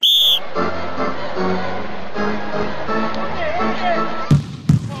You're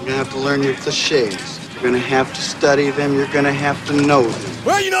gonna have to learn your cliches. You're gonna have to study them. You're gonna have to know them.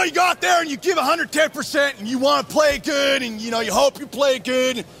 Well, you go out there and you give 110% and you want to play good and, you hope you play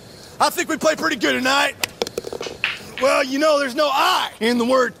good. I think we play pretty good tonight. Well, there's no I in the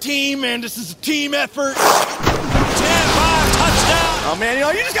word team, and this is a team effort. 10-5 touchdown. Oh, man,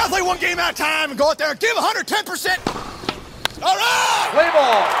 you just got to play one game at a time and go out there and give 110%. All right! Play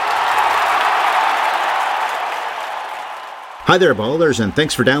ball. Hi there, ballers, and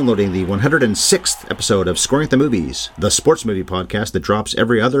thanks for downloading the 106th episode of Scoring at the Movies, the sports movie podcast that drops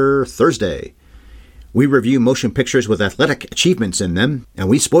every other Thursday. We review motion pictures with athletic achievements in them, and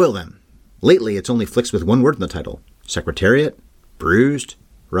we spoil them. Lately, it's only flicks with one word in the title. Secretariat, Bruised,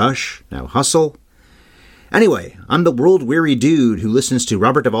 Rush, now Hustle. Anyway, I'm the world-weary dude who listens to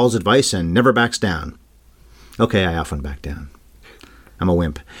Robert Duvall's advice and never backs down. Okay, I often back down. I'm a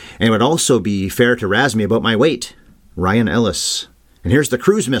wimp. And it would also be fair to razz me about my weight. Ryan Ellis. And here's the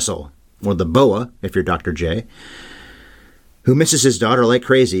cruise missile, or the BOA, if you're Dr. J, who misses his daughter like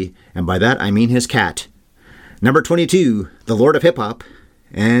crazy, and by that I mean his cat. Number 22, the Lord of Hip-Hop,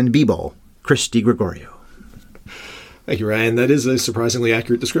 and B-Ball, Chris DiGregorio. Thank you, Ryan. That is a surprisingly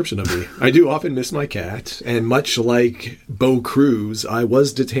accurate description of me. I do often miss my cat, and much like Bo Cruz, I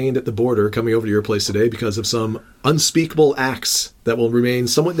was detained at the border coming over to your place today because of some unspeakable acts that will remain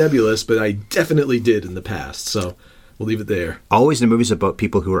somewhat nebulous, but I definitely did in the past, so we'll leave it there. Always in movies about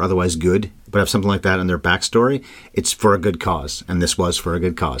people who are otherwise good, but have something like that in their backstory, it's for a good cause, and this was for a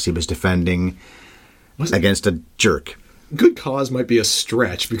good cause. He was defending against a jerk. Good cause might be a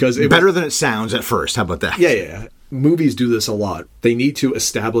stretch, because better than it sounds at first. How about that? Yeah. Movies do this a lot. They need to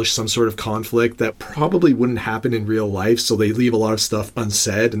establish some sort of conflict that probably wouldn't happen in real life, so they leave a lot of stuff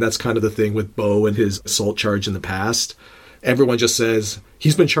unsaid, and that's kind of the thing with Bo and his assault charge in the past. Everyone just says,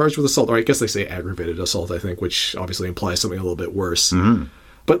 he's been charged with assault, or I guess they say aggravated assault, I think, which obviously implies something a little bit worse. Mm-hmm.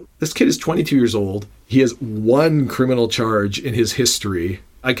 But this kid is 22 years old. He has one criminal charge in his history.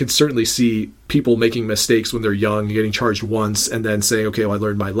 I could certainly see people making mistakes when they're young, getting charged once, and then saying, okay, well, I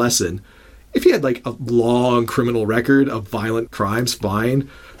learned my lesson. If he had like a long criminal record of violent crimes, fine.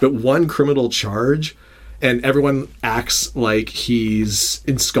 But one criminal charge, and everyone acts like he's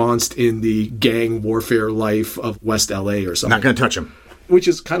ensconced in the gang warfare life of West LA or something. Not going to touch him. Which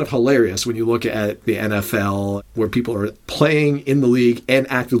is kind of hilarious when you look at the NFL, where people are playing in the league and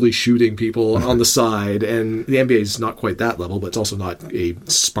actively shooting people on the side. And the NBA is not quite that level, but it's also not a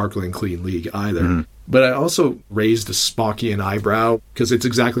sparkling clean league either. Mm-hmm. But I also raised a Spockian eyebrow because it's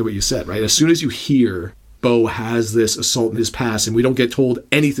exactly what you said, right? As soon as you hear Bo has this assault in his past and we don't get told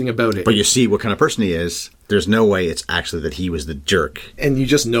anything about it. But you see what kind of person he is. There's no way it's actually that he was the jerk. And you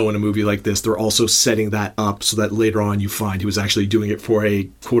just know in a movie like this, they're also setting that up so that later on you find he was actually doing it for a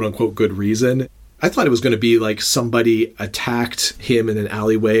quote-unquote good reason. I thought it was going to be like somebody attacked him in an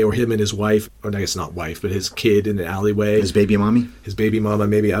alleyway, or him and his wife, or I guess not wife, but his kid in an alleyway. His baby mommy? His baby mama,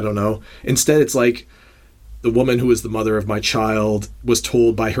 maybe, I don't know. Instead, it's like the woman who is the mother of my child was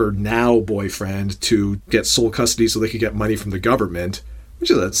told by her now boyfriend to get sole custody so they could get money from the government,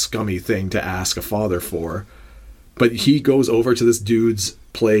 which is a scummy thing to ask a father for. But he goes over to this dude's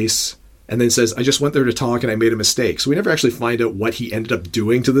place and then says, I just went there to talk and I made a mistake. So we never actually find out what he ended up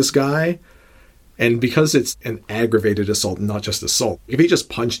doing to this guy. And because it's an aggravated assault, not just assault. If he just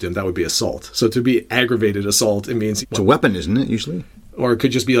punched him, that would be assault. So to be aggravated assault, it means... It's a weapon, isn't it, usually? Or it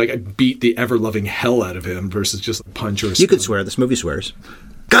could just be like, I beat the ever-loving hell out of him versus just a punch or a spoon. You could swear. This movie swears.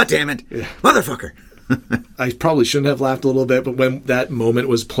 God damn it. Yeah. Motherfucker. I probably shouldn't have laughed a little bit, but when that moment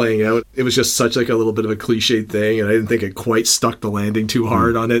was playing out, it was just such like a little bit of a cliched thing, and I didn't think it quite stuck the landing too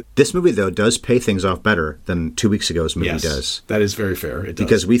hard on it. This movie, though, does pay things off better than 2 weeks ago's movie does. Yes, that is very fair. It does.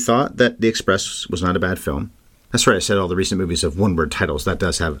 Because we thought that The Express was not a bad film. That's right, I said all the recent movies have one-word titles. That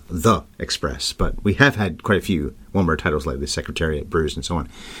does have The Express, but we have had quite a few one-word titles like The Secretariat, Bruised, and so on.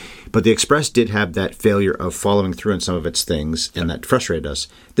 But The Express did have that failure of following through on some of its things, and that frustrated us.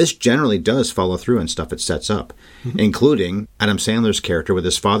 This generally does follow through on stuff it sets up, including Adam Sandler's character with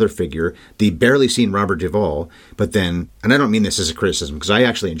his father figure, the barely seen Robert Duvall, but then, and I don't mean this as a criticism, because I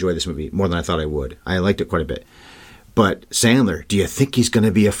actually enjoyed this movie more than I thought I would. I liked it quite a bit. But Sandler, do you think he's going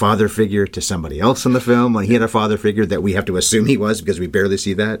to be a father figure to somebody else in the film when he had a father figure that we have to assume he was because we barely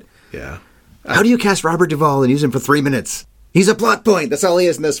see that? Yeah. How do you cast Robert Duvall and use him for 3 minutes? He's a plot point. That's all he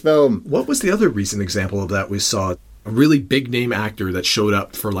is in this film. What was the other recent example of that we saw? A really big-name actor that showed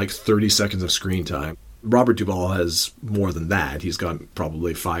up for like 30 seconds of screen time. Robert Duvall has more than that. He's got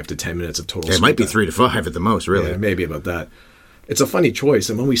probably 5 to 10 minutes of total screen time. It might be 3 to 5 at the most, really. Yeah, maybe about that. It's a funny choice.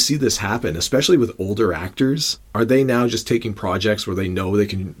 And when we see this happen, especially with older actors, are they now just taking projects where they know they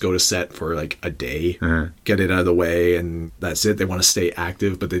can go to set for like a day, get it out of the way, and that's it? They want to stay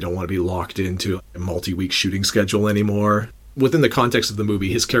active, but they don't want to be locked into a multi-week shooting schedule anymore. Within the context of the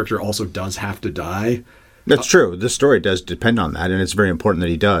movie, his character also does have to die. That's true. The story does depend on that, and it's very important that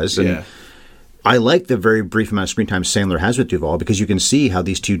he does. And Yeah. I like the very brief amount of screen time Sandler has with Duvall because you can see how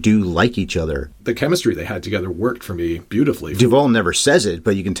these two do like each other. The chemistry they had together worked for me beautifully. Duvall never says it,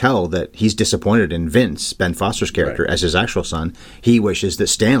 but you can tell that he's disappointed in Vince, Ben Foster's character, Right. as his actual son. He wishes that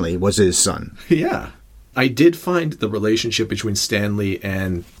Stanley was his son. Yeah. I did find the relationship between Stanley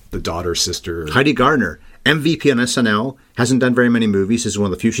and the daughter-sister... Heidi Gardner, MVP on SNL, hasn't done very many movies. This is one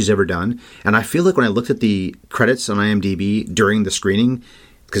of the few she's ever done. And I feel like when I looked at the credits on IMDb during the screening,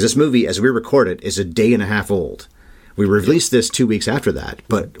 because this movie, as we record it, is a day and a half old. We released this 2 weeks after that,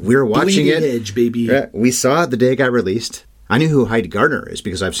 but we were watching Bleeding it. Edge, baby. Yeah, we saw it the day it got released. I knew who Heidi Gardner is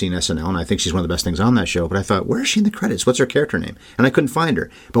because I've seen SNL, and I think she's one of the best things on that show. But I thought, where is she in the credits? What's her character name? And I couldn't find her.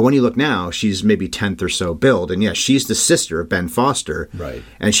 But when you look now, she's maybe 10th or so billed. And yes, she's the sister of Ben Foster. Right.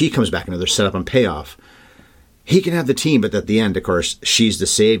 And she comes back another setup and payoff. He can have the team, but at the end, of course, she's the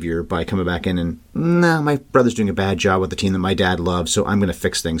savior by coming back in and, no, my brother's doing a bad job with the team that my dad loves, so I'm going to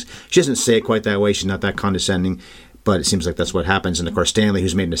fix things. She doesn't say it quite that way. She's not that condescending, but it seems like that's what happens. And, of course, Stanley,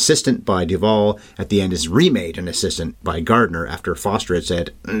 who's made an assistant by Duvall, at the end is remade an assistant by Gardner after Foster had said,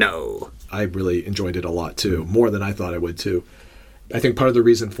 no. I really enjoyed it a lot, too. More than I thought I would, too. I think part of the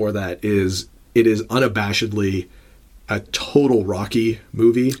reason for that is it is unabashedly a total Rocky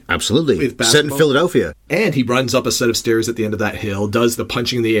movie. Absolutely. With Set in basketball. Philadelphia. And he runs up a set of stairs at the end of that hill, does the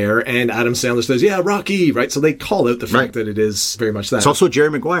punching in the air, and Adam Sandler says, yeah, Rocky, right? So they call out the fact Right. that it is very much that. It's also Jerry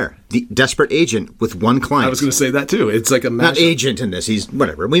Maguire, the desperate agent with one client. I was going to say that, too. It's like a Not mashup. agent in this. He's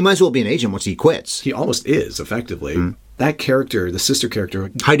whatever. We might as well be an agent once he quits. He almost is, effectively. That character, the sister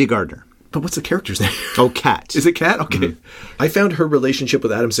character, Heidi Gardner. but what's the character's name? Oh, Kat. Is it Kat? Okay. I found her relationship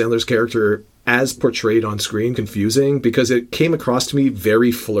with Adam Sandler's character as portrayed on screen confusing because it came across to me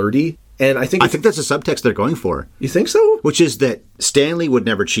very flirty. And I think that's a subtext they're going for, you think so? which is that Stanley would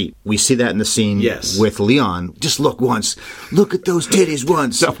never cheat. We see that in the scene Yes. with Leon. Just look once. Look at those titties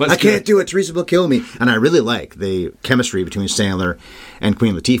once. That was I can't good. do it. Teresa will kill me. And I really like the chemistry between Sandler and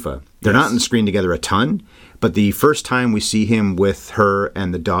Queen Latifah. They're not on the screen together a ton, but the first time we see him with her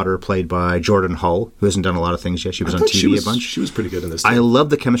and the daughter played by Jordan Hull, who hasn't done a lot of things yet. She was I on thought TV a bunch. She was pretty good in this. I too. love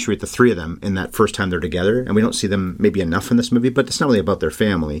the chemistry with the three of them in that first time they're together, and we don't see them maybe enough in this movie, but it's not really about their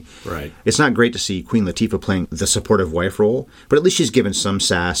family. Right. It's not great to see Queen Latifah playing the supportive wife role, but at least she's given some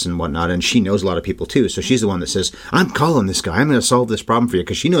sass and whatnot, and she knows a lot of people too, so she's the one that says, I'm calling this guy, I'm going to solve this problem for you,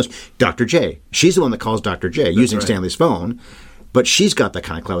 because she knows Dr. J. She's the one that calls Dr. J using right. Stanley's phone, but she's got that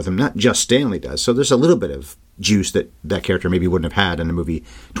kind of clout with him, not just Stanley does, so there's a little bit of juice that that character maybe wouldn't have had in a movie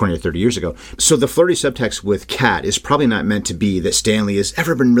 20 or 30 years ago. So the flirty subtext with Kat is probably not meant to be that Stanley has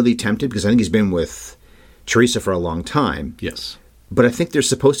ever been really tempted, because I think he's been with Teresa for a long time. Yes. But I think there's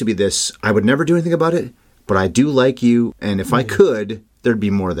supposed to be this, I would never do anything about it, but I do like you, and if I could, thered be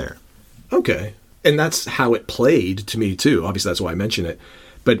more there. Okay. And that's how it played to me, too. Obviously, that's why I mention it.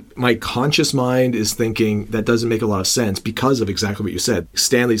 But my conscious mind is thinking that doesn't make a lot of sense because of exactly what you said.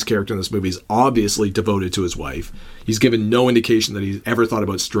 Stanley's character in this movie is obviously devoted to his wife. He's given no indication that he's ever thought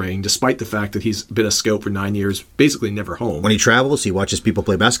about straying, despite the fact that he's been a scout for 9 years, basically never home. When he travels, he watches people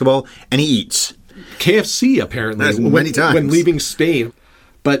play basketball, and he eats. KFC, apparently, Yes, many times. when leaving Spain.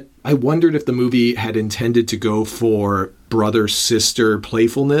 But I wondered if the movie had intended to go for brother-sister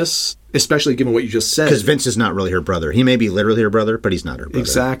playfulness, especially given what you just said. Because Vince is not really her brother. He may be literally her brother, but he's not her brother.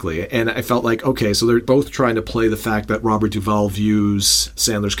 Exactly. And I felt like, okay, so they're both trying to play the fact that Robert Duvall views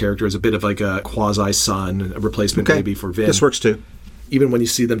Sandler's character as a bit of like a quasi-son, a replacement Okay. maybe for Vin. This works too. Even when you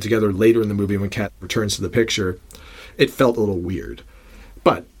see them together later in the movie when Kat returns to the picture, it felt a little weird.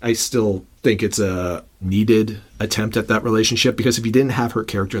 But I still think it's a needed attempt at that relationship, because if you didn't have her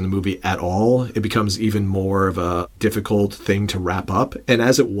character in the movie at all, it becomes even more of a difficult thing to wrap up. And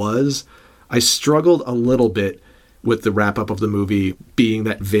as it was, I struggled a little bit with the wrap up of the movie being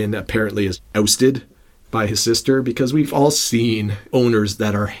that Vin apparently is ousted by his sister, because we've all seen owners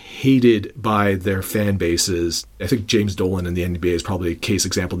that are hated by their fan bases. I think James Dolan in the NBA is probably case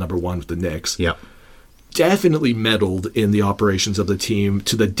example number one with the Knicks. Yep. Definitely meddled in the operations of the team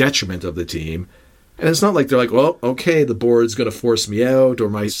to the detriment of the team. And it's not like they're like, well, okay, the board's going to force me out, or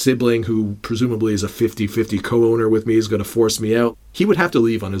my sibling, who presumably is a 50-50 co-owner with me, is going to force me out. He would have to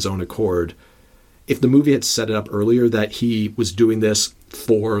leave on his own accord. If the movie had set it up earlier that he was doing this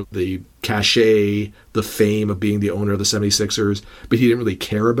for the cachet, the fame of being the owner of the 76ers, but he didn't really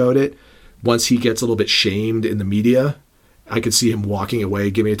care about it, once he gets a little bit shamed in the media, I could see him walking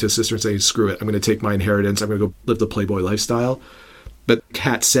away, giving it to his sister and saying, screw it, I'm going to take my inheritance. I'm going to go live the Playboy lifestyle. But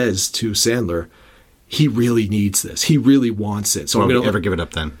Kat says to Sandler, he really needs this. He really wants it. So Well, I'm would going he ever give it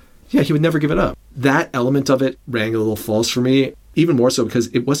up then? Yeah, he would never give it up. That element of it rang a little false for me, even more so because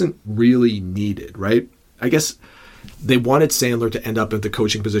it wasn't really needed, right? I guess they wanted Sandler to end up at the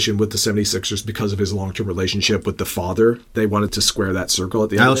coaching position with the 76ers because of his long-term relationship with the father. They wanted to square that circle at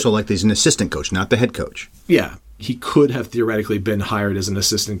the end. I also like that he's an assistant coach, not the head coach. Yeah. He could have theoretically been hired as an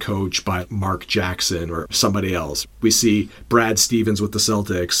assistant coach by Mark Jackson or somebody else. We see Brad Stevens with the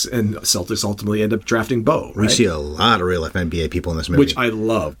Celtics, and Celtics ultimately end up drafting Bo. Right? We see a lot of real-life NBA people in this movie. Which I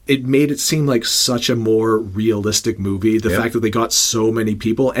love. It made it seem like such a more realistic movie. The fact that they got so many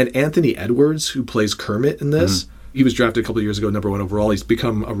people. And Anthony Edwards, who plays Kermit in this, he was drafted a couple of years ago, #1 overall. He's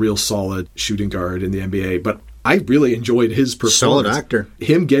become a real solid shooting guard in the NBA. But I really enjoyed his performance. Solid actor.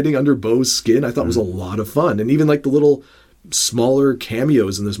 Him getting under Bo's skin, I thought was a lot of fun. And even like the little smaller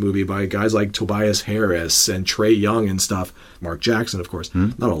cameos in this movie by guys like Tobias Harris and Trae Young and stuff. Mark Jackson, of course.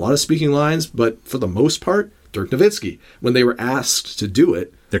 Not a lot of speaking lines, but for the most part, Dirk Nowitzki. When they were asked to do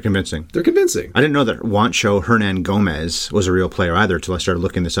it, They're convincing. they're convincing. I didn't know that Juancho Hernan Gomez was a real player either until I started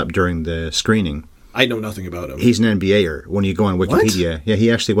looking this up during the screening. I know nothing about him. He's an NBAer. When you go on Wikipedia, yeah,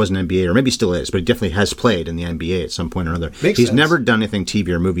 he actually was an NBAer, or maybe still is, but he definitely has played in the NBA at some point or another. Makes He's sense. never done anything TV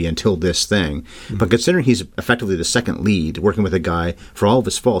or movie until this thing. But considering he's effectively the second lead, working with a guy, for all of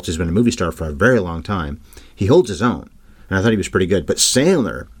his faults, who's been a movie star for a very long time, he holds his own. And I thought he was pretty good. But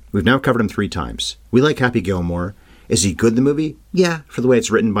Sandler, we've now covered him 3 times. We like Happy Gilmore. Is he good in the movie? Yeah, for the way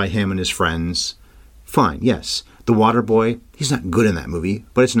it's written by him and his friends. Fine, yes. The Waterboy, he's not good in that movie,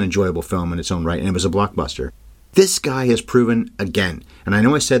 but it's an enjoyable film in its own right, and it was a blockbuster. This guy has proven again, and I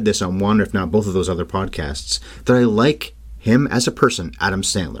know I said this on one, if not both of those other podcasts, that I like him as a person, Adam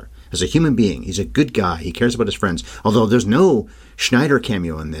Sandler. As a human being, he's a good guy. He cares about his friends. Although there's no Schneider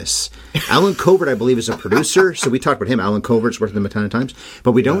cameo in this. Alan Covert, I believe, is a producer, so we talked about him. Alan Covert's worked with him a ton of times.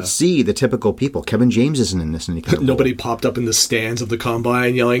 But we don't see the typical people. Kevin James isn't in this in any kind of Nobody role. popped up in the stands of the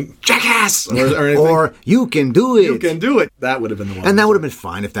Combine yelling, "Jackass!" or anything. Or, you can do it. "You can do it." That would have been the one. And that would have been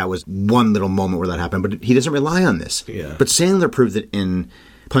fine if that was one little moment where that happened, but he doesn't rely on this. Yeah. But Sandler proved it in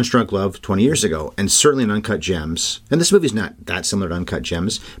Punch Drunk Love 20 years ago, and certainly in Uncut Gems. And this movie's not that similar to Uncut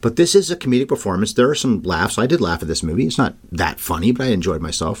Gems, but this is a comedic performance. There are some laughs. I did laugh at this movie. It's not that funny, but I enjoyed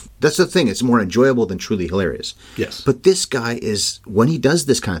myself. That's the thing. It's more enjoyable than truly hilarious. Yes. But this guy is, when he does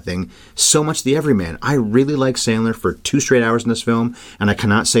this kind of thing, so much the everyman. I really like Sandler for 2 straight hours in this film, and I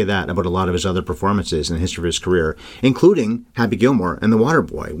cannot say that about a lot of his other performances in the history of his career, including Happy Gilmore and The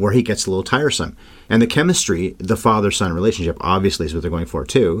Waterboy, where he gets a little tiresome. And the chemistry, the father-son relationship, obviously is what they're going for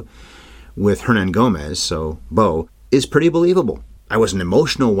too, with Hernan Gomez, so Bo, is pretty believable. I wasn't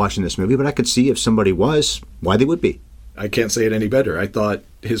emotional watching this movie, but I could see if somebody was, why they would be. I can't say it any better. I thought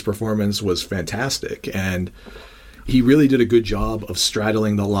his performance was fantastic, and he really did a good job of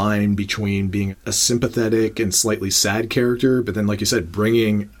straddling the line between being a sympathetic and slightly sad character, but then, like you said,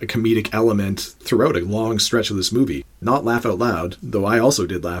 bringing a comedic element throughout a long stretch of this movie. Not laugh out loud, though I also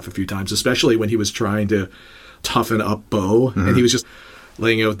did laugh a few times, especially when he was trying to toughen up Bo, and he was just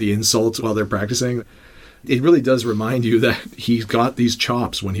laying out the insults while they're practicing. It really does remind you that he's got these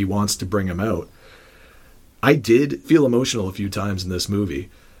chops when he wants to bring them out. I did feel emotional a few times in this movie,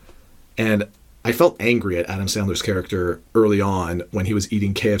 and I felt angry at Adam Sandler's character early on when he was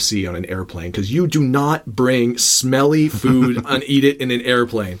eating KFC on an airplane, because you do not bring smelly food and eat it in an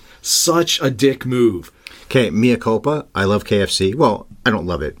airplane. Such a dick move. Okay, mea culpa. I love KFC. Well, I don't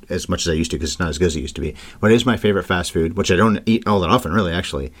love it as much as I used to because it's not as good as it used to be. But it is my favorite fast food, which I don't eat all that often, really,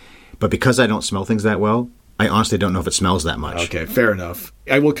 actually. But because I don't smell things that well, I honestly don't know if it smells that much. Okay, fair enough.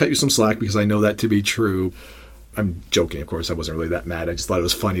 I will cut you some slack because I know that to be true. I'm joking, of course. I wasn't really that mad. I just thought it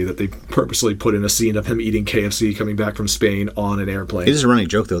was funny that they purposely put in a scene of him eating KFC coming back from Spain on an airplane. It is a running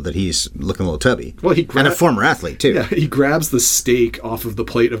joke, though, that he's looking a little tubby. Well, and a former athlete, too. Yeah, he grabs the steak off of the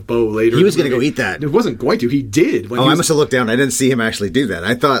plate of Bo later. He was going to go eat that. It wasn't going to. He did. When I must have looked down. I didn't see him actually do that.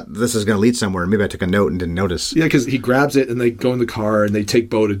 I thought this was going to lead somewhere. Maybe I took a note and didn't notice. Yeah, because he grabs it and they go in the car and they take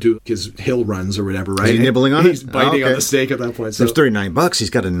Bo to do his hill runs or whatever, right? Is he nibbling on it? He's biting on okay. the steak at that point. So. There's $39. He's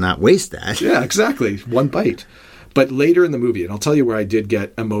got to not waste that. Yeah, exactly. One bite. But later in the movie, and I'll tell you where I did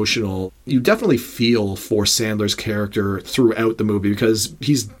get emotional, you definitely feel for Sandler's character throughout the movie because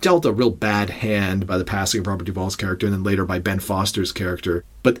he's dealt a real bad hand by the passing of Robert Duvall's character and then later by Ben Foster's character.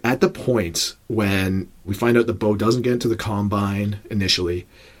 But at the point when we find out that Bo doesn't get into the Combine initially,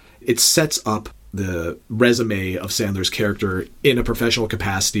 it sets up the resume of Sandler's character in a professional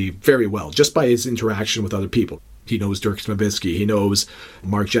capacity very well, just by his interaction with other people. He knows Dirk Nowitzki. He knows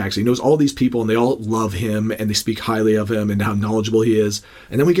Mark Jackson. He knows all these people, and they all love him, and they speak highly of him and how knowledgeable he is.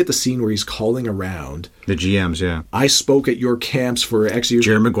 And then we get the scene where he's calling around. The GMs, yeah. I spoke at your camps for X years.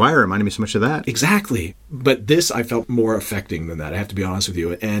 Jerry Maguire reminded me so much of that. Exactly. But this I felt more affecting than that, I have to be honest with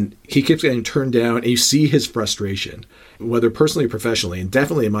you. And he keeps getting turned down, and you see his frustration, whether personally or professionally, and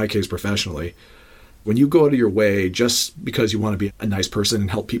definitely in my case professionally. When you go out of your way just because you want to be a nice person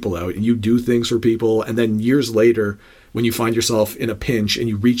and help people out, and you do things for people, and then years later, when you find yourself in a pinch and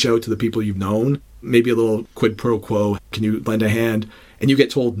you reach out to the people you've known, maybe a little quid pro quo, can you lend a hand? And you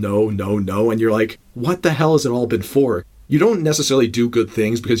get told no, no, no, and you're like, what the hell has it all been for? You don't necessarily do good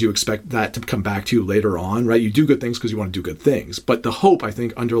things because you expect that to come back to you later on, right? You do good things because you want to do good things. But the hope, I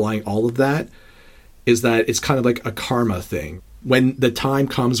think, underlying all of that is that it's kind of like a karma thing. When the time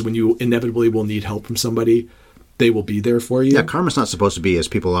comes when you inevitably will need help from somebody, they will be there for you. Yeah, karma's not supposed to be, as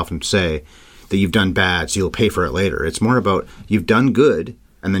people often say, that you've done bad, so you'll pay for it later. It's more about you've done good,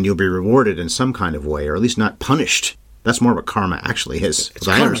 and then you'll be rewarded in some kind of way, or at least not punished. That's more what karma actually is. It's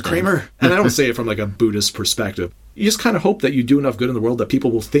karma, Kramer. And I don't say it from like a Buddhist perspective. You just kind of hope that you do enough good in the world that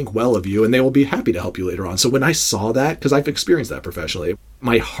people will think well of you and they will be happy to help you later on. So when I saw that, because I've experienced that professionally,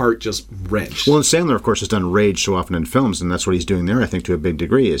 my heart just wrenched. Well, and Sandler, of course, has done rage so often in films, and that's what he's doing there, I think, to a big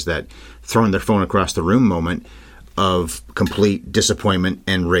degree, is that throwing their phone across the room moment of complete disappointment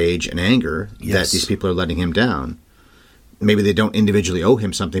and rage and anger that these people are letting him down. Maybe they don't individually owe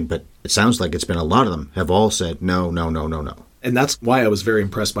him something, but it sounds like it's been a lot of them have all said, no, no, no, no, no. And that's why I was very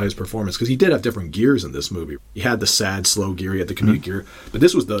impressed by his performance, because he did have different gears in this movie. He had the sad, slow gear, he had the comedic gear, but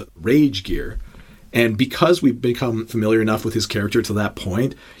this was the rage gear. And because we've become familiar enough with his character to that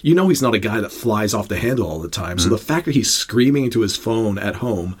point, you know he's not a guy that flies off the handle all the time. So the fact that he's screaming into his phone at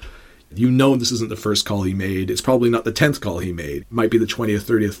home, you know this isn't the first call he made. It's probably not the 10th call he made. It might be the 20th,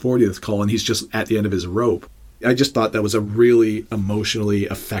 30th, 40th call, and he's just at the end of his rope. I just thought that was a really emotionally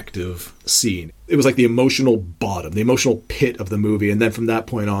effective scene. It was like the emotional bottom, the emotional pit of the movie. And then from that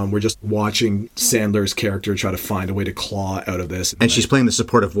point on, we're just watching Sandler's character try to find a way to claw out of this. And she's playing the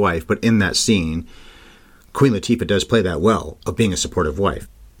supportive wife, but in that scene, Queen Latifah does play that well, of being a supportive wife.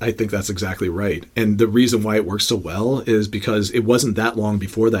 I think that's exactly right. And the reason why it works so well is because it wasn't that long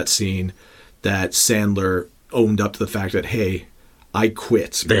before that scene that Sandler owned up to the fact that, hey, I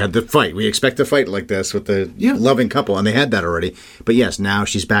quit. They had the fight. We expect a fight like this with the loving couple, and they had that already. But yes, now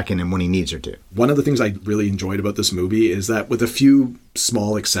she's backing him when he needs her to. One of the things I really enjoyed about this movie is that, with a few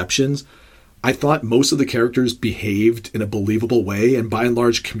small exceptions, I thought most of the characters behaved in a believable way and by and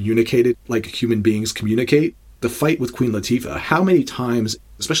large communicated like human beings communicate. The fight with Queen Latifah, how many times,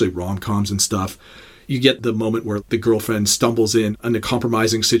 especially rom-coms and stuff, you get the moment where the girlfriend stumbles in a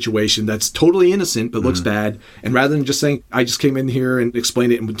compromising situation that's totally innocent but looks bad. And rather than just saying, I just came in here and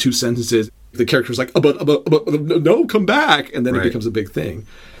explained it in 2 sentences, the character's like, no, come back. And then it becomes a big thing.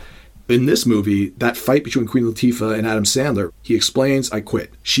 In this movie, that fight between Queen Latifah and Adam Sandler, he explains, I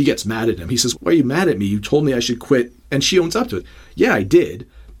quit. She gets mad at him. He says, why are you mad at me? You told me I should quit. And she owns up to it. Yeah, I did.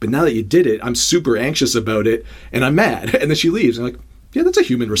 But now that you did it, I'm super anxious about it and I'm mad. And then she leaves. I'm like, yeah, that's a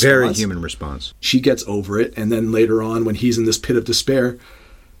human response. Very human response. She gets over it, and then later on, when he's in this pit of despair,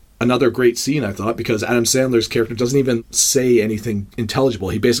 another great scene, I thought, because Adam Sandler's character doesn't even say anything intelligible.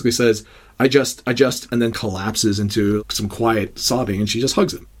 He basically says, I just, and then collapses into some quiet sobbing, and she just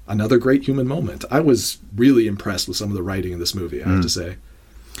hugs him. Another great human moment. I was really impressed with some of the writing in this movie, I have to say.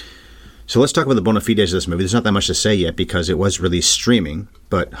 So let's talk about the bona fides of this movie. There's not that much to say yet because it was released streaming,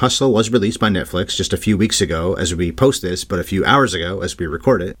 but Hustle was released by Netflix just a few weeks ago as we post this, but a few hours ago as we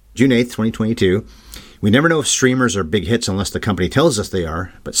record it, June 8th, 2022. We never know if streamers are big hits unless the company tells us they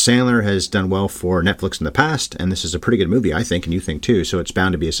are, but Sandler has done well for Netflix in the past, and this is a pretty good movie, I think, and you think too, so it's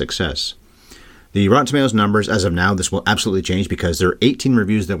bound to be a success. The Rotten Tomatoes numbers, as of now, this will absolutely change because there are 18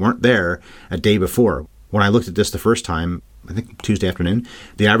 reviews that weren't there a day before. When I looked at this the first time, I think Tuesday afternoon,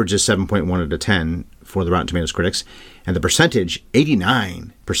 the average is 7.1 out of 10 for the Rotten Tomatoes critics, and the percentage,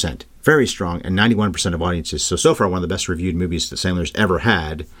 89%. Very strong, and 91% of audiences. So far, one of the best reviewed movies that Sandler's ever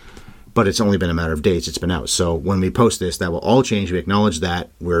had, but it's only been a matter of days it's been out. So when we post this, that will all change. We acknowledge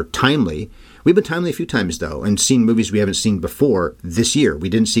that. We're timely. We've been timely a few times, though, and seen movies we haven't seen before this year. We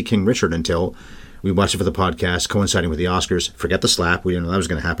didn't see King Richard until we watched it for the podcast, coinciding with the Oscars. Forget the slap. We didn't know that was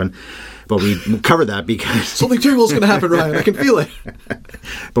going to happen. But we covered that because... Something terrible is going to happen, Ryan. I can feel it.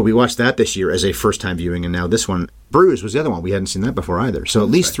 But we watched that this year as a first-time viewing, and now this one, Bruise, was the other one. We hadn't seen that before either. So at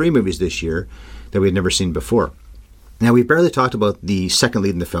least 3 movies this year that we had never seen before. Now, we barely talked about the second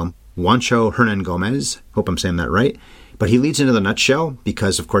lead in the film, Juancho Hernan Gomez. Hope I'm saying that right. But he leads into the nutshell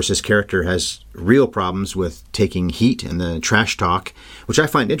because, of course, his character has real problems with taking heat and the trash talk, which I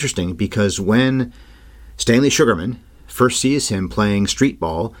find interesting because when Stanley Sugarman first sees him playing street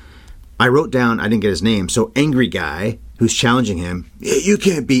ball. I wrote down, I didn't get his name, so angry guy who's challenging him, you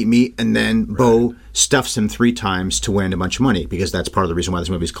can't beat me, and then Bo stuffs him 3 times to win a bunch of money, because that's part of the reason why this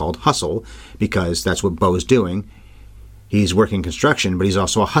movie is called Hustle, because that's what Bo's doing. He's working construction, but he's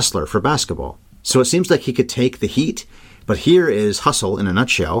also a hustler for basketball. So it seems like he could take the heat, but here is Hustle in a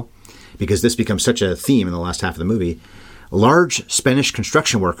nutshell, because this becomes such a theme in the last half of the movie. A large Spanish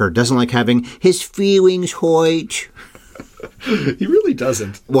construction worker doesn't like having his feelings hurt. He really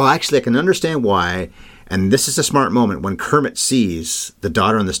doesn't. Well, actually, I can understand why. And this is a smart moment when Kermit sees the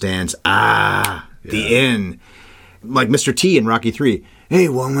daughter in the stands. The inn. Like Mr. T in Rocky III. Hey,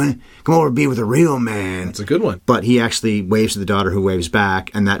 woman, come over and be with a real man. That's a good one. But he actually waves to the daughter who waves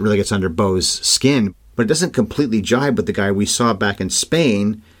back, and that really gets under Bo's skin. But it doesn't completely jibe with the guy we saw back in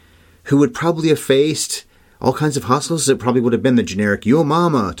Spain, who would probably have faced all kinds of hustles. It probably would have been the generic "yo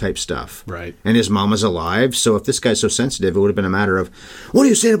mama" type stuff. Right. And his mama's alive, so if this guy's so sensitive, it would have been a matter of, what do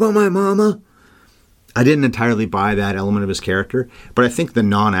you say about my mama? I didn't entirely buy that element of his character, but I think the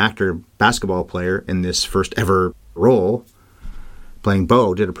non-actor basketball player in this first ever role, playing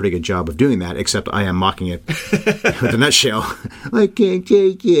Bo, did a pretty good job of doing that, except I am mocking it with a nutshell. I can't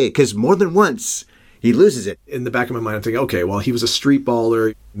take it. Because more than once, he loses it. In the back of my mind, I'm thinking, okay, well, he was a street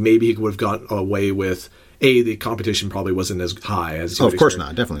baller. Maybe he would have gotten away with, the competition probably wasn't as high as he of course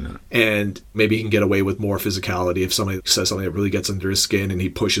not. Definitely not. And maybe he can get away with more physicality. If somebody says something that really gets under his skin and he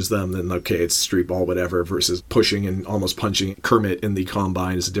pushes them, then okay, it's street ball, whatever, versus pushing and almost punching Kermit in the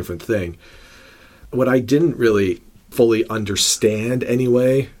combine is a different thing. What I didn't really fully understand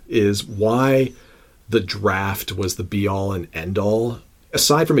anyway is why the draft was the be-all and end-all.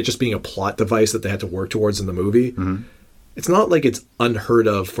 Aside from it just being a plot device that they had to work towards in the movie, it's not like it's unheard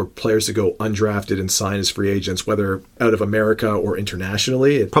of for players to go undrafted and sign as free agents, whether out of America or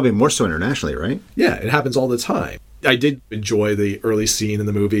internationally. Probably more so internationally, right? Yeah, it happens all the time. I did enjoy the early scene in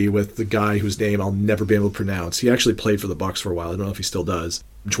the movie with the guy whose name I'll never be able to pronounce. He actually played for the Bucks for a while. I don't know if he still does.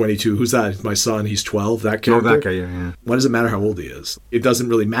 I'm 22. Who's that? My son. He's 12. That character? Oh, that guy, yeah. Why does it matter how old he is? It doesn't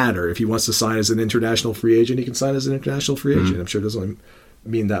really matter. If he wants to sign as an international free agent, he can sign as an international free agent. I'm sure it doesn't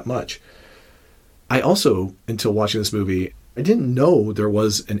mean that much. I also, until watching this movie, I didn't know there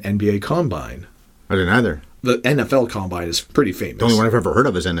was an NBA Combine. I didn't either. The NFL Combine is pretty famous. The only one I've ever heard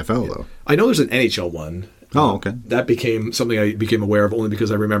of is NFL, though. I know there's an NHL one. Oh, okay. That became something I became aware of only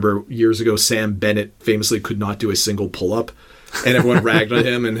because I remember years ago Sam Bennett famously could not do a single pull-up, and everyone ragged on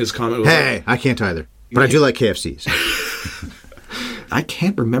him, and his comment was, hey, I can't either. But I do like KFCs. I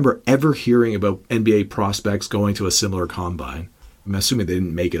can't remember ever hearing about NBA prospects going to a similar combine. I'm assuming they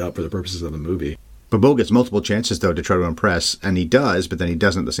didn't make it up for the purposes of the movie. But Bo gets multiple chances, though, to try to impress, and he does, but then he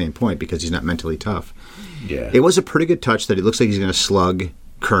doesn't at the same point because he's not mentally tough. Yeah. It was a pretty good touch that he looks like he's going to slug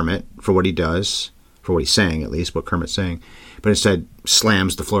Kermit for what he does, for what he's saying, at least, what Kermit's saying, but instead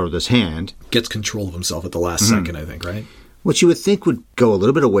slams the floor with his hand. Gets control of himself at the last second, I think, right? Which you would think would go a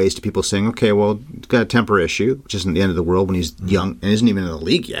little bit of ways to people saying, okay, well, he's got a temper issue, which isn't the end of the world when he's young and isn't even in the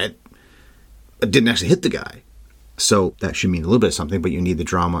league yet. It didn't actually hit the guy. So that should mean a little bit of something, but you need the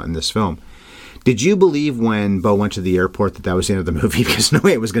drama in this film. Did you believe when Bo went to the airport that was the end of the movie? Because no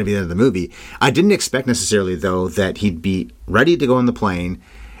way it was going to be the end of the movie. I didn't expect necessarily, though, that he'd be ready to go on the plane,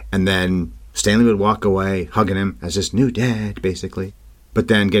 and then Stanley would walk away, hugging him as his new dad, basically. But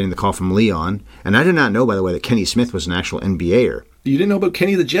then getting the call from Leon. And I did not know, by the way, that Kenny Smith was an actual NBAer. You didn't know about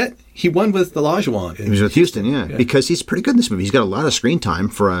Kenny the Jet? He won with the Olajuwon. He was with Houston, yeah. Because he's pretty good in this movie. He's got a lot of screen time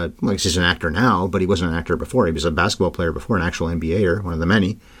for he's an actor now, but he wasn't an actor before. He was a basketball player before, an actual NBAer, one of the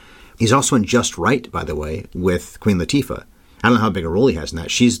many. He's also in Just Right, by the way, with Queen Latifah. I don't know how big a role he has in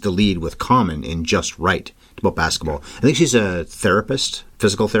that. She's the lead with Common in Just Right about basketball. I think she's a therapist,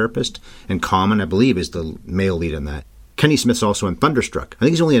 physical therapist, and Common, I believe, is the male lead in that. Kenny Smith's also in Thunderstruck. I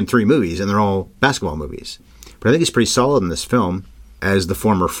think he's only in 3 movies, and they're all basketball movies. But I think he's pretty solid in this film as the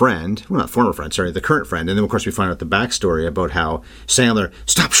former friend. Well, not former friend, sorry, the current friend. And then, of course, we find out the backstory about how Sandler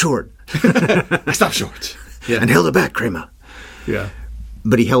stopped short. Stop short. Yeah. And held it back, Kramer. Yeah.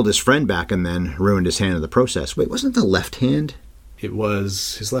 But he held his friend back and then ruined his hand in the process. Wait, wasn't it the left hand? It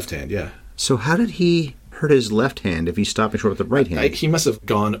was his left hand, yeah. So how did he hurt his left hand if he's stopping short with the right hand? He must have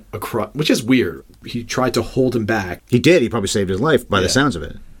gone across, which is weird. He tried to hold him back. He did. He probably saved his life by the sounds of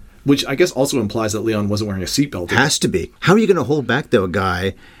it. Which I guess also implies that Leon wasn't wearing a seatbelt. Has to be. How are you going to hold back, though, a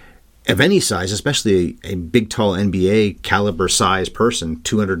guy of any size, especially a big, tall NBA caliber size person,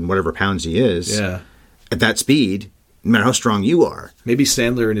 200 and whatever pounds he is, at that speed, no matter how strong you are. Maybe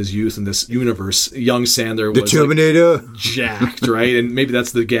Sandler in his youth in this universe, young Sandler The was Terminator. like jacked, right? And maybe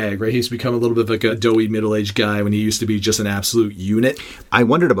that's the gag, right? He's become a little bit of like a doughy middle-aged guy when he used to be just an absolute unit. I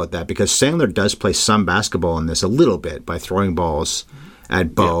wondered about that because Sandler does play some basketball in this a little bit by throwing balls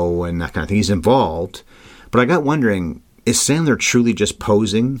at Bo and that kind of thing. He's involved. But I got wondering, is Sandler truly just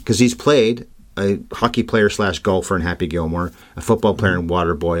posing? Because he's played a hockey player / golfer in Happy Gilmore, a football player in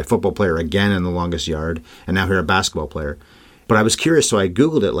Waterboy, a football player again in The Longest Yard, and now here a basketball player. But I was curious, so I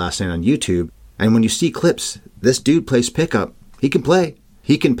Googled it last night on YouTube. And when you see clips, this dude plays pickup. He can play.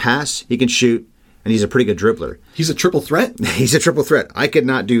 He can pass. He can shoot. And he's a pretty good dribbler. He's a triple threat. He's a triple threat. I could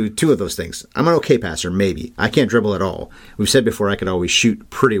not do two of those things. I'm an okay passer, maybe. I can't dribble at all. We've said before I could always shoot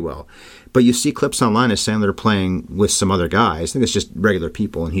pretty well. But you see clips online of Sandler playing with some other guys. I think it's just regular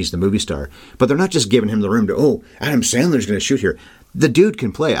people, and he's the movie star. But they're not just giving him the room to, Adam Sandler's going to shoot here. The dude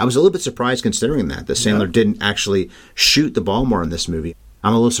can play. I was a little bit surprised considering that Sandler didn't actually shoot the ball more in this movie.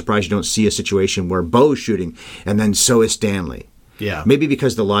 I'm a little surprised you don't see a situation where Bo's shooting, and then so is Stanley. Yeah. Maybe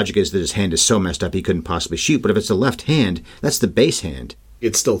because the logic is that his hand is so messed up he couldn't possibly shoot. But if it's the left hand, that's the base hand.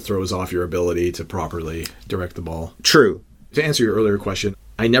 It still throws off your ability to properly direct the ball. True. To answer your earlier question,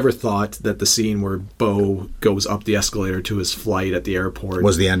 I never thought that the scene where Bo goes up the escalator to his flight at the airport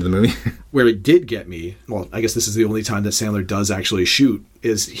Was the end of the movie. where it did get me. Well, I guess this is the only time that Sandler does actually shoot,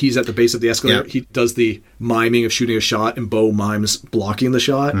 is he's at the base of the escalator. Yeah. He does the miming of shooting a shot, and Bo mimes blocking the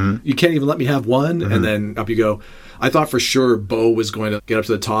shot. Mm-hmm. You can't even let me have one, and then up you go. I thought for sure Bo was going to get up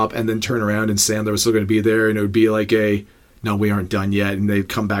to the top and then turn around and Sandler was still going to be there, and it would be like a, no, we aren't done yet, and they'd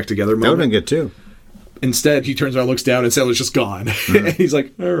come back together moment. That would have been good too. Instead, he turns around, looks down, and Sandler's just gone. And he's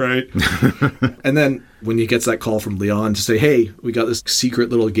like, all right. And then when he gets that call from Leon to say, hey, we got this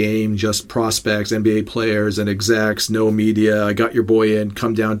secret little game, just prospects, NBA players, and execs, no media. I got your boy in.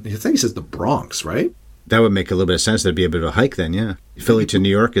 Come down. I think he says the Bronx, right? That would make a little bit of sense. That'd be a bit of a hike then, yeah. Philly to New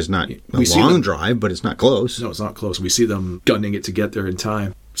York is not a see long them- drive, but it's not close. No, it's not close. We see them gunning it to get there in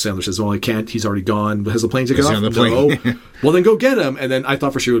time. Sandler says, well, I can't. He's already gone. Has the plane taken Is he off? on the plane? No. Well, then go get him. And then I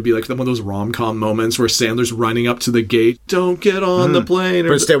thought for sure it would be like one of those rom-com moments where Sandler's running up to the gate. Don't get on the plane.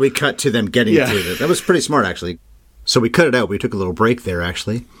 But instead we cut to them getting Yeah. to it. That was pretty smart, actually. So we cut it out. We took a little break there,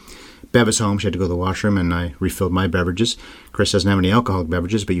 actually. Bev is home. She had to go to the washroom, and I refilled my beverages. Chris doesn't have any alcoholic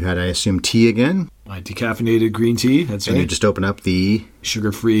beverages, but you had, I assume, tea again. My decaffeinated green tea. That's And you right. just open up the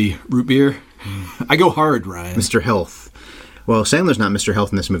Sugar-free root beer. I go hard, Ryan. Mr. Health. Well, Sandler's not Mr.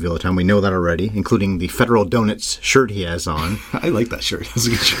 Health in this movie all the time. We know that already, including the Federal Donuts shirt he has on, I like that shirt. That's a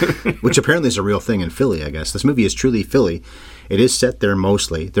good shirt. which apparently is a real thing in Philly, I guess. This movie is truly Philly. It is set there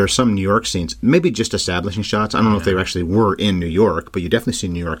mostly. There are some New York scenes, maybe just establishing shots. I don't know if they actually were in New York, but you definitely see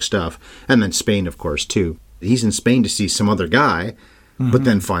New York stuff. And then Spain, of course, too. He's in Spain to see some other guy, but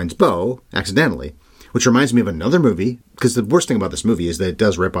then finds Bo accidentally. Which reminds me of another movie, because the worst thing about this movie is that it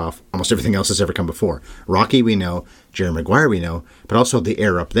does rip off almost everything else that's ever come before. Rocky, we know. Jerry Maguire, we know. But also The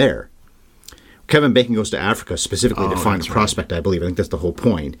Air Up There. Kevin Bacon goes to Africa specifically to find a prospect, I believe. I think that's the whole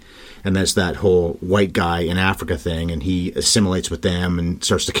point. And that's that whole white guy in Africa thing, and he assimilates with them and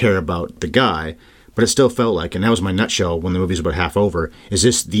starts to care about the guy. But it still felt like, and that was my nutshell when the movie was about half over, is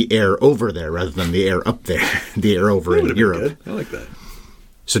this the air over there rather than the air up there, the air over in Europe. I like that.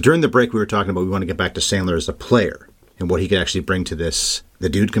 So during the break, we were talking about we want to get back to Sandler as a player and what he could actually bring to this. The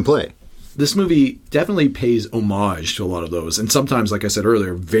dude can play. This movie definitely pays homage to a lot of those. And sometimes, like I said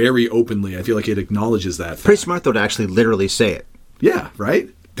earlier, very openly. I feel like it acknowledges that fact. Pretty smart, though, to actually literally say it. Yeah, right?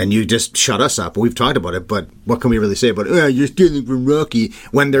 Then you just shut us up. We've talked about it, but what can we really say about it? You're stealing from Rocky,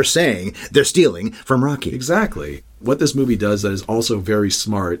 when they're saying they're stealing from Rocky. Exactly. What this movie does that is also very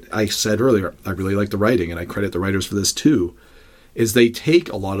smart, I said earlier, I really like the writing, and I credit the writers for this too, is they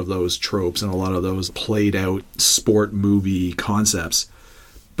take a lot of those tropes and a lot of those played out sport movie concepts,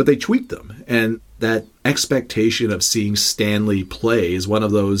 but they tweak them. And that expectation of seeing Stanley play is one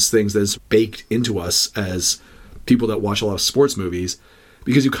of those things that's baked into us as people that watch a lot of sports movies,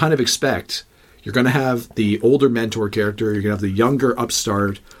 because you kind of expect you're going to have the older mentor character, you're going to have the younger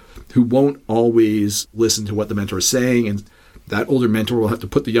upstart who won't always listen to what the mentor is saying, and that older mentor will have to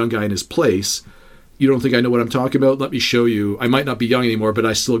put the young guy in his place. You don't think I know what I'm talking about? Let me show you. I might not be young anymore, but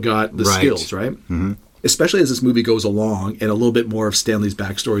I still got the skills, right? Mm-hmm. Especially as this movie goes along and a little bit more of Stanley's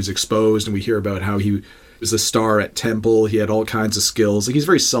backstory is exposed, and we hear about how he was a star at Temple. He had all kinds of skills. Like, he's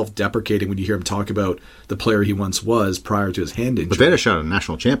very self-deprecating when you hear him talk about the player he once was prior to his hand injury. But they had a shot at a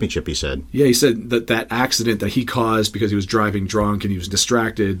national championship, he said. Yeah, he said that accident that he caused because he was driving drunk and he was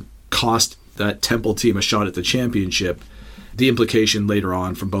distracted cost that Temple team a shot at the championship. The implication later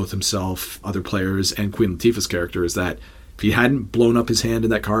on from both himself, other players, and Queen Latifah's character is that if he hadn't blown up his hand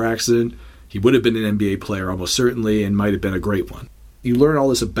in that car accident, He would have been an NBA player almost certainly and might have been a great one. You learn all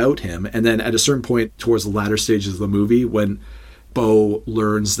this about him, and then at a certain point towards the latter stages of the movie, when Bo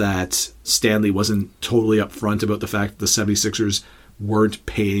learns that Stanley wasn't totally upfront about the fact that the 76ers weren't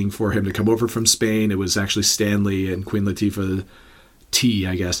paying for him to come over from Spain. It was actually Stanley and Queen Latifah T,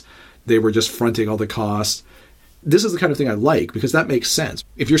 I guess. They were just fronting all the costs. This is the kind of thing I like, because that makes sense.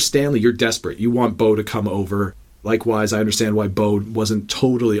 If you're Stanley, you're desperate. You want Bo to come over. Likewise, I understand why Bo wasn't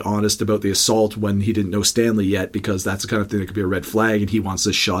totally honest about the assault when he didn't know Stanley yet, because that's the kind of thing that could be a red flag, and he wants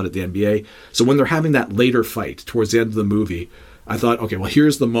this shot at the NBA. So when they're having that later fight towards the end of the movie, I thought, okay, well,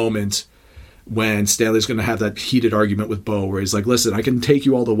 here's the moment when Stanley's going to have that heated argument with Bo where he's like, listen, I can take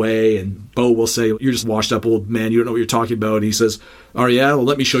you all the way. And Bo will say, you're just washed up old man. You don't know what you're talking about. And he says, oh, yeah, well,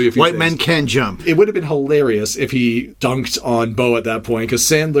 let me show you a few White things. men can jump. It would have been hilarious if he dunked on Bo at that point, because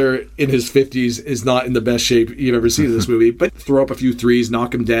Sandler in his 50s is not in the best shape you've ever seen in this movie. But throw up a few threes,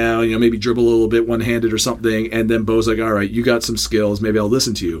 knock him down, maybe dribble a little bit one-handed or something. And then Bo's like, all right, you got some skills. Maybe I'll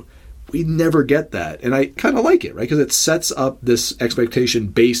listen to you. We never get that. And I kind of like it, right? Because it sets up this expectation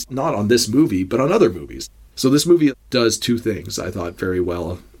based not on this movie, but on other movies. So this movie does two things, I thought, very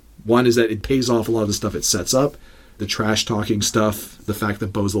well. One is that it pays off a lot of the stuff it sets up. The trash-talking stuff, the fact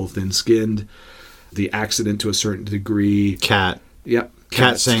that Bo's a little thin-skinned, the accident to a certain degree. Cat. Yep.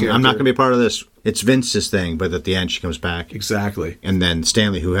 Cat saying, I'm not going to be a part of this. It's Vince's thing, but at the end she comes back. Exactly. And then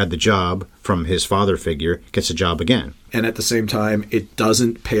Stanley, who had the job from his father figure, gets a job again. And at the same time, it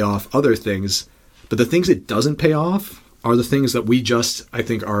doesn't pay off other things. But the things it doesn't pay off are the things that we just, I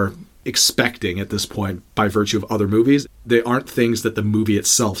think, are expecting at this point by virtue of other movies. They aren't things that the movie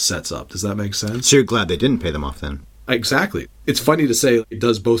itself sets up. Does that make sense? So you're glad they didn't pay them off then? Exactly. It's funny to say it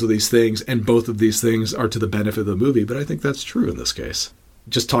does both of these things, and both of these things are to the benefit of the movie, but I think that's true in this case.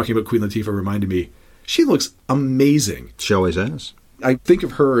 Just talking about Queen Latifah reminded me, she looks amazing. She always has. I think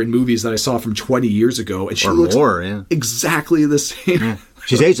of her in movies that I saw from 20 years ago, and she or looks more, yeah. exactly the same. Yeah.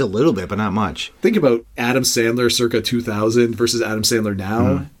 She's aged a little bit, but not much. Think about Adam Sandler circa 2000 versus Adam Sandler now.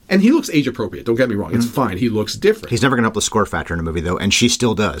 Mm. And he looks age appropriate. Don't get me wrong. It's fine. He looks different. He's never going to up the score factor in a movie, though, and she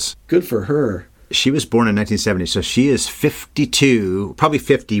still does. Good for her. She was born in 1970, so she is 52, probably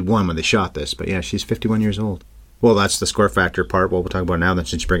 51 when they shot this. But yeah, she's 51 years old. Well, that's the score factor part. Well, we'll talk about it now then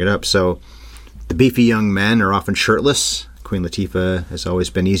since you bring it up. So the beefy young men are often shirtless. Queen Latifah has always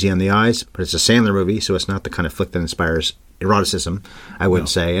been easy on the eyes, but it's a Sandler movie, so it's not the kind of flick that inspires eroticism, I wouldn't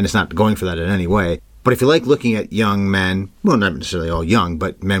say, and it's not going for that in any way. But if you like looking at young men, well, not necessarily all young,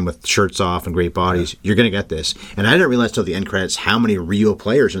 but men with shirts off and great bodies, you're going to get this. And I didn't realize till the end credits how many real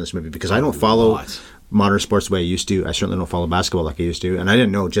players in this movie, because I don't follow modern sports the way I used to. I certainly don't follow basketball like I used to, and I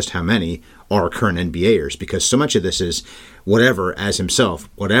didn't know just how many are current NBAers, because so much of this is whatever as himself,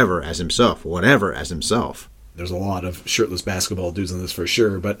 whatever as himself, whatever as himself. There's a lot of shirtless basketball dudes in this for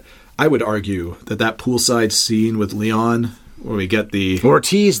sure, but I would argue that poolside scene with Leon, where we get the...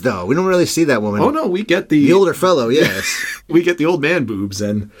 Ortiz, though. We don't really see that woman. Oh, no, we get the... The older fellow, yes. We get the old man boobs,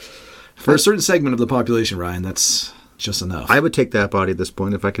 and for a certain segment of the population, Ryan, that's just enough. I would take that body at this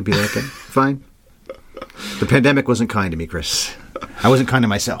point if I could be that guy. Fine. The pandemic wasn't kind to me, Chris. I wasn't kind to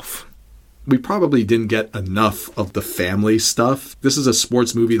myself. We probably didn't get enough of the family stuff. This is a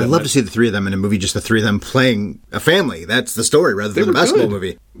sports movie that... I'd love to see the three of them in a movie, just the three of them playing a family. That's the story, rather than a basketball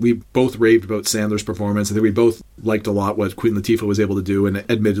movie. We both raved about Sandler's performance. I think we both liked a lot what Queen Latifah was able to do in an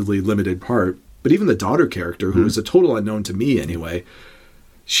admittedly limited part. But even the daughter character, who was a total unknown to me anyway,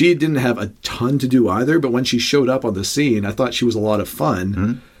 she didn't have a ton to do either, but when she showed up on the scene, I thought she was a lot of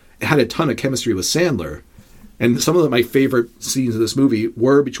fun. It had a ton of chemistry with Sandler. And some of my favorite scenes of this movie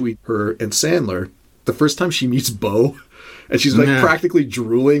were between her and Sandler. The first time she meets Bo, and she's like practically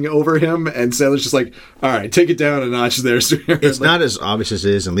drooling over him, and Sandler's just like, all right, take it down a notch there. It's like, not as obvious as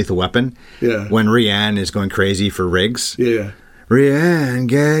it is in Lethal Weapon. Yeah. When Rianne is going crazy for Riggs. Yeah. Rianne,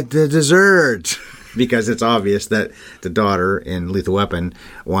 get the dessert. Because it's obvious that the daughter in Lethal Weapon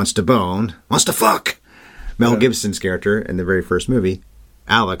wants to bone, wants to fuck. Mel Gibson's character in the very first movie,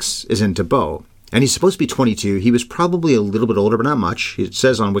 Alex, is into Bo. And he's supposed to be 22. He was probably a little bit older, but not much. It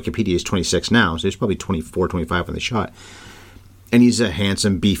says on Wikipedia he's 26 now, so he's probably 24, 25 when they shot. And he's a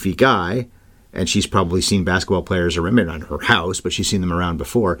handsome, beefy guy, and she's probably seen basketball players around, maybe not in her house, but she's seen them around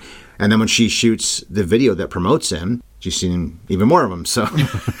before. And then when she shoots the video that promotes him, she's seen even more of them. So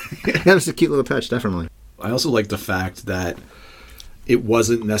that was a cute little touch, definitely. I also like the fact that it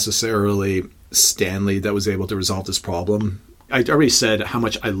wasn't necessarily Stanley that was able to resolve this problem. I already said how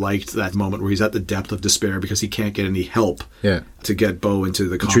much I liked that moment where he's at the depth of despair because he can't get any help to get Bo into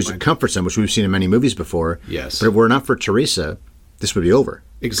the combine. Teresa comforts him, which we've seen in many movies before. Yes. But if it were not for Teresa, this would be over.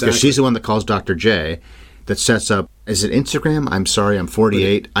 Exactly. Because she's the one that calls Dr. J that sets up, is it Instagram? I'm sorry, I'm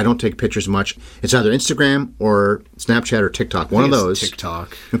 48. I don't take pictures much. It's either Instagram or Snapchat or TikTok. One of those.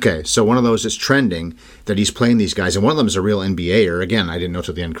 TikTok. Okay, so one of those is trending that he's playing these guys, and one of them is a real NBAer. Again, I didn't know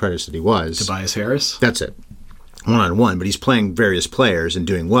till the end credits that he was. Tobias Harris? That's it. One-on-one, but he's playing various players and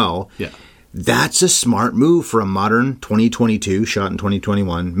doing well. Yeah. That's a smart move for a modern 2022, shot in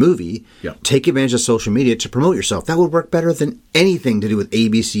 2021 movie. Yeah. Take advantage of social media to promote yourself. That would work better than anything to do with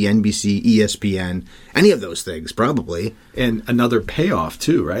ABC, NBC, ESPN, any of those things, probably. And another payoff,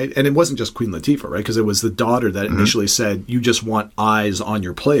 too, right? And it wasn't just Queen Latifah, right? Because it was the daughter that initially said, you just want eyes on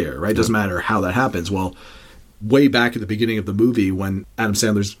your player, right? Doesn't matter how that happens. Well, way back at the beginning of the movie, when Adam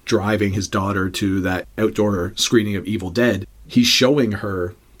Sandler's driving his daughter to that outdoor screening of Evil Dead, he's showing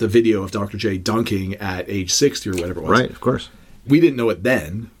her the video of Dr. J dunking at age 60 or whatever it was. Right, of course. We didn't know it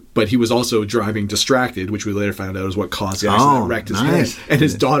then, but he was also driving distracted, which we later found out is what caused the accident that wrecked his nice. head. And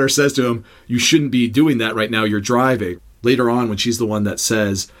his daughter says to him, you shouldn't be doing that right now, you're driving. Later on, when she's the one that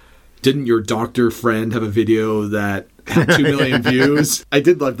says, didn't your doctor friend have a video that had 2 million views? I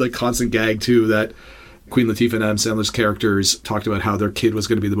did love the constant gag, too, that Queen Latifah and Adam Sandler's characters talked about how their kid was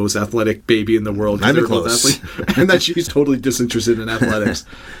going to be the most athletic baby in the world. Neither close. And that she's totally disinterested in athletics.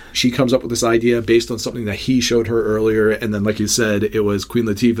 She comes up with this idea based on something that he showed her earlier. And then, like you said, it was Queen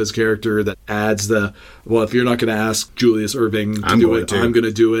Latifah's character that adds the, well, if you're not going to ask Julius Erving to do it, I'm going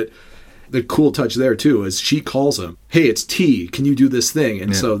to do it. The cool touch there, too, is she calls him, hey, it's T, can you do this thing?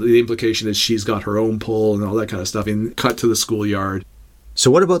 And so the implication is she's got her own pull and all that kind of stuff. And cut to the schoolyard. So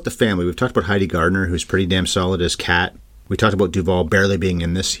what about the family? We've talked about Heidi Gardner, who's pretty damn solid as Kat. We talked about Duvall barely being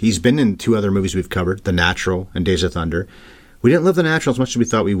in this. He's been in 2 other movies we've covered, The Natural and Days of Thunder. We didn't love The Natural as much as we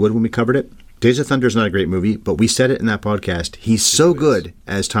thought we would when we covered it. Days of Thunder is not a great movie, but we said it in that podcast. He's so good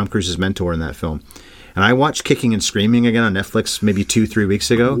as Tom Cruise's mentor in that film. And I watched Kicking and Screaming again on Netflix maybe 2-3 weeks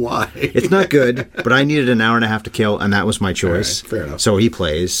ago. Why? It's not good, but I needed an hour and a half to kill, and that was my choice. Right, fair enough. So he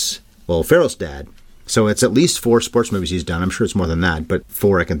plays, well, Farrell's dad. So it's at least 4 sports movies he's done. I'm sure it's more than that, but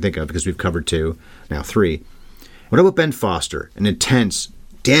 4 I can think of because we've covered 2, now 3. What about Ben Foster? An intense,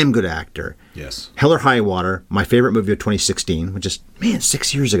 damn good actor. Yes. Hell or High Water, my favorite movie of 2016, which is,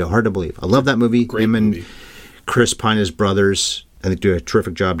 6 years ago. Hard to believe. I love that movie. Great Him movie. and Chris Pine, his brothers, I think do a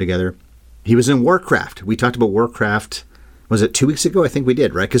terrific job together. He was in Warcraft. We talked about Warcraft, was it 2 weeks ago? I think we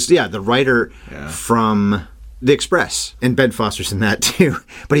did, right? Because, the writer from The Express, and Ben Foster's in that too.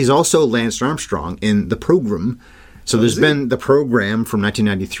 But he's also Lance Armstrong in The Program. So there's been The Program from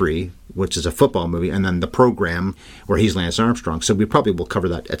 1993, which is a football movie, and then The Program, where he's Lance Armstrong. So we probably will cover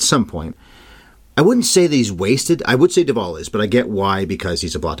that at some point. I wouldn't say that he's wasted. I would say Duvall is, but I get why, because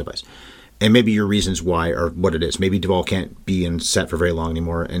he's a plot device. And maybe your reasons why are what it is. Maybe Duvall can't be in set for very long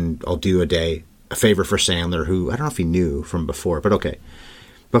anymore, and I'll do a favor for Sandler, who I don't know if he knew from before, but okay.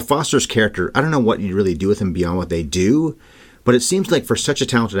 But Foster's character, I don't know what you really do with him beyond what they do, but it seems like for such a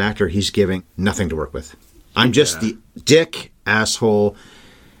talented actor, he's giving nothing to work with. I'm just the dick, asshole,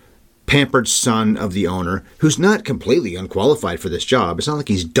 pampered son of the owner, who's not completely unqualified for this job. It's not like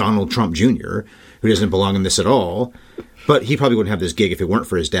he's Donald Trump Jr., who doesn't belong in this at all. But he probably wouldn't have this gig if it weren't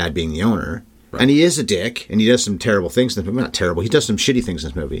for his dad being the owner. Right. And he is a dick, and he does some terrible things in this movie. Not terrible, he does some shitty things in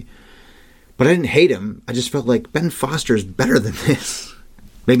this movie. But I didn't hate him. I just felt like Ben Foster is better than this.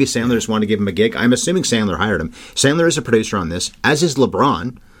 Maybe Sandler just wanted to give him a gig. I'm assuming Sandler hired him. Sandler is a producer on this, as is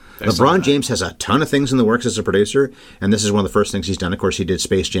LeBron. LeBron James has a ton of things in the works as a producer, and this is one of the first things he's done. Of course, he did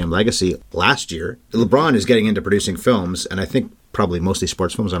Space Jam Legacy last year. LeBron is getting into producing films, and I think probably mostly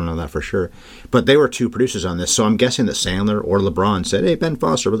sports films. I don't know that for sure. But they were 2 producers on this, so I'm guessing that Sandler or LeBron said, hey, Ben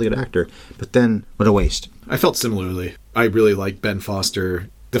Foster, really good actor. But then, what a waste. I felt similarly. I really like Ben Foster.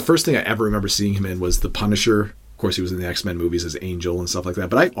 The first thing I ever remember seeing him in was The Punisher. Of course, he was in the X-Men movies as Angel and stuff like that.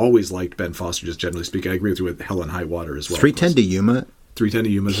 But I always liked Ben Foster, just generally speaking. I agree with you with Hell and High Water as well. 310 to Yuma. 310 to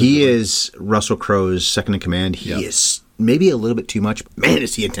Yuma. He is Russell Crowe's second in command. He is maybe a little bit too much. But man,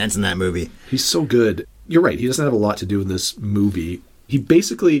 is he intense in that movie. He's so good. You're right. He doesn't have a lot to do in this movie. He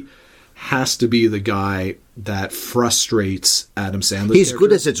basically has to be the guy that frustrates Adam Sandler. He's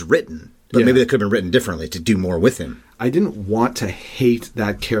good as it's written, but maybe that could have been written differently to do more with him. I didn't want to hate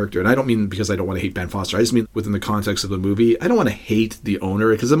that character, and I don't mean because I don't want to hate Ben Foster. I just mean within the context of the movie. I don't want to hate the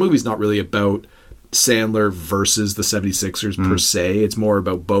owner, because the movie's not really about Sandler versus the 76ers per se. It's more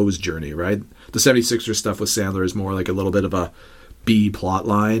about Bo's journey, right? The 76ers stuff with Sandler is more like a little bit of a B plot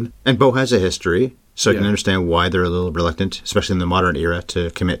line. And Bo has a history, so I can understand why they're a little reluctant, especially in the modern era, to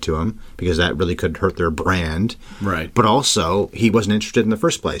commit to him, because that really could hurt their brand. Right. But also, he wasn't interested in the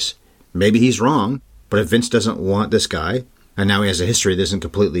first place. Maybe he's wrong, but if Vince doesn't want this guy, and now he has a history that isn't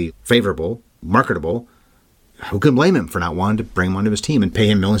completely favorable, marketable, who can blame him for not wanting to bring him onto his team and pay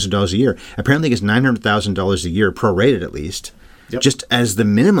him millions of dollars a year? Apparently he gets $900,000 a year, prorated at least, just as the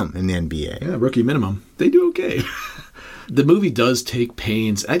minimum in the NBA. Yeah, rookie minimum. They do okay. The movie does take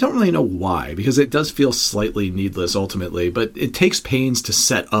pains. I don't really know why, because it does feel slightly needless ultimately, but it takes pains to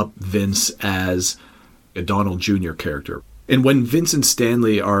set up Vince as a Donald Jr. character. And when Vince and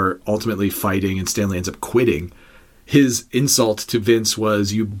Stanley are ultimately fighting and Stanley ends up quitting, his insult to Vince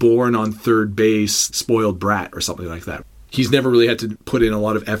was, "You born on third base, spoiled brat," or something like that. He's never really had to put in a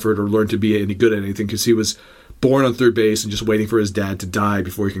lot of effort or learn to be any good at anything because he was born on third base and just waiting for his dad to die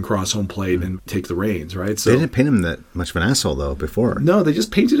before he can cross home plate and take the reins, right? So they didn't paint him that much of an asshole, though, before. No, they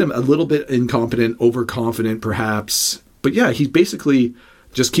just painted him a little bit incompetent, overconfident, perhaps. But yeah, he basically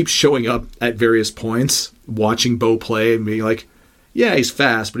just keeps showing up at various points, watching Bo play and being like, yeah, he's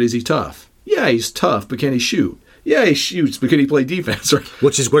fast, but is he tough? Yeah, he's tough, but can he shoot? Yeah, he shoots, but can he play defense?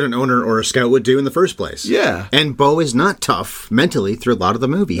 Which is what an owner or a scout would do in the first place. Yeah. And Bo is not tough mentally through a lot of the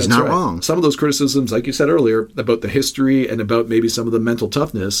movie. He's not wrong. Some of those criticisms, like you said earlier, about the history and about maybe some of the mental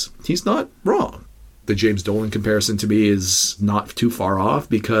toughness, he's not wrong. The James Dolan comparison to me is not too far off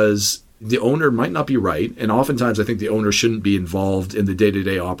because the owner might not be right. And oftentimes I think the owner shouldn't be involved in the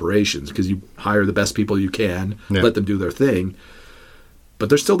day-to-day operations because you hire the best people you can, let them do their thing. But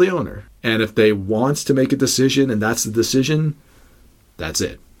they're still the owner. And if they want to make a decision and that's the decision, that's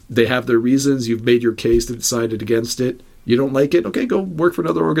it. They have their reasons. You've made your case and decided against it. You don't like it? Okay, go work for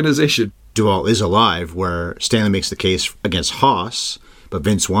another organization. Duvall is alive where Stanley makes the case against Haas, but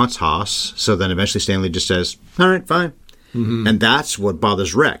Vince wants Haas. So then eventually Stanley just says, all right, fine. Mm-hmm. And that's what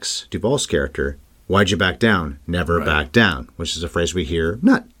bothers Rex, Duvall's character. Why'd you back down? Never back down, which is a phrase we hear,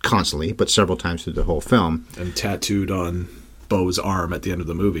 not constantly, but several times through the whole film. And tattooed on Bo's arm at the end of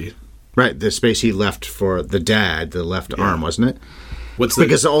the movie. Right, the space he left for the dad, the left arm, wasn't it?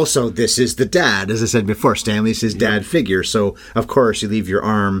 Because also this is the dad, as I said before. Stanley's his dad figure, so of course you leave your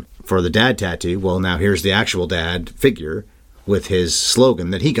arm for the dad tattoo. Well, now here's the actual dad figure with his slogan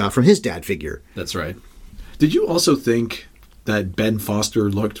that he got from his dad figure. That's right. Did you also think that Ben Foster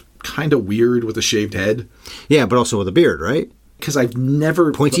looked kind of weird with a shaved head? Yeah, but also with a beard, right? Because I've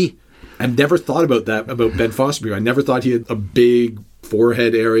never... Pointy? I've never thought about that, about Ben Foster. I never thought he had a big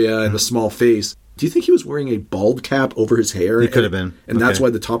forehead area and a small face. Do you think he was wearing a bald cap over his hair? He could have been. And that's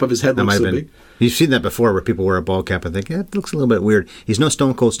why the top of his head looks so big? You've seen that before where people wear a bald cap and think, it looks a little bit weird. He's no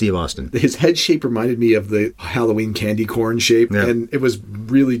Stone Cold Steve Austin. His head shape reminded me of the Halloween candy corn shape, and it was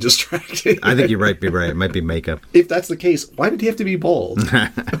really distracting. I think you're right. It might be makeup. If that's the case, why did he have to be bald?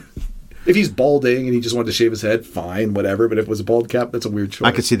 If he's balding and he just wanted to shave his head, fine, whatever. But if it was a bald cap, that's a weird choice.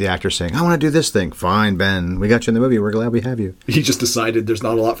 I could see the actor saying, I want to do this thing. Fine, Ben. We got you in the movie. We're glad we have you. He just decided there's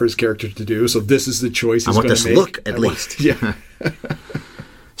not a lot for his character to do, so this is the choice he's going to make. I want this look, at least. Yeah.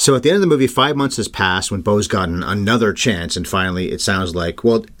 So at the end of the movie, 5 months has passed when Bo's gotten another chance, and finally it sounds like,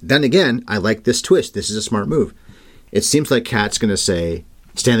 well, then again, I like this twist. This is a smart move. It seems like Kat's going to say,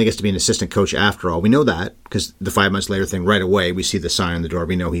 Stanley gets to be an assistant coach after all. We know that, because the 5 months later thing, right away, we see the sign on the door.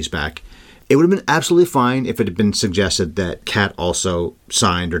 We know he's back. It would have been absolutely fine if it had been suggested that Kat also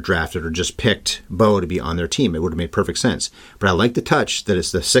signed or drafted or just picked Bo to be on their team. It would have made perfect sense. But I like the touch that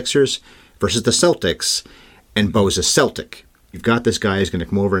it's the Sixers versus the Celtics, and Bo's a Celtic. You've got this guy who's going to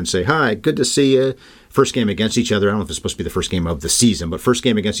come over and say, hi, good to see you. First game against each other. I don't know if it's supposed to be the first game of the season, but first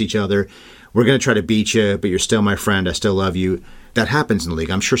game against each other. We're going to try to beat you, but you're still my friend. I still love you. That happens in the league.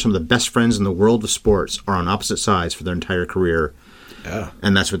 I'm sure some of the best friends in the world of sports are on opposite sides for their entire career. Yeah.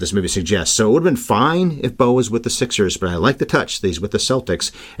 And that's what this movie suggests. So it would have been fine if Bo was with the Sixers, but I like the touch that he's with the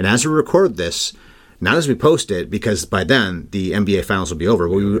Celtics. And as we record this, not as we post it, because by then the NBA Finals will be over.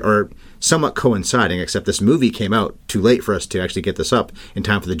 We are somewhat coinciding, except this movie came out too late for us to actually get this up in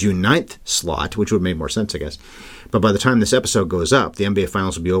time for the June 9th slot, which would have made more sense, I guess. But by the time this episode goes up, the NBA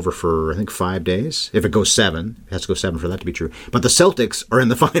Finals will be over for, I think, 5 days. If it goes 7, it has to go 7 for that to be true. But the Celtics are in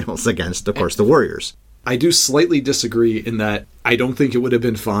the finals against, of course, the Warriors. I do slightly disagree in that I don't think it would have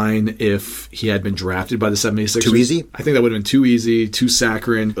been fine if he had been drafted by the 76ers. Too easy? I think that would have been too easy, too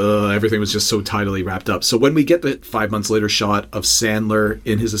saccharine. Everything was just so tidily wrapped up. So when we get the 5 months later shot of Sandler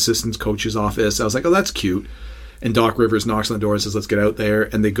in his assistant coach's office, I was like, oh, that's cute. And Doc Rivers knocks on the door and says, let's get out there.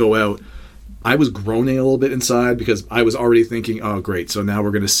 And they go out. I was groaning a little bit inside because I was already thinking, oh, great. So now we're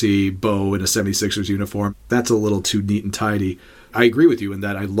going to see Bo in a 76ers uniform. That's a little too neat and tidy. I agree with you in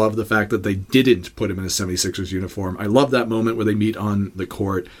that I love the fact that they didn't put him in a 76ers uniform. I love that moment where they meet on the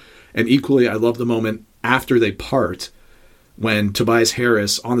court. And equally, I love the moment after they part when Tobias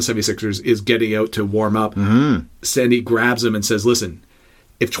Harris on the 76ers is getting out to warm up. Mm-hmm. Sandy grabs him and says, listen,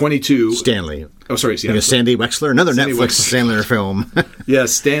 if 22... Stanley. Oh, sorry. Like a Sandy Wexler, another Sandy Netflix Sandler film. Yeah,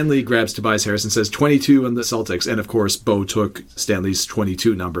 Stanley grabs Tobias Harris and says 22 on the Celtics. And, of course, Bo took Stanley's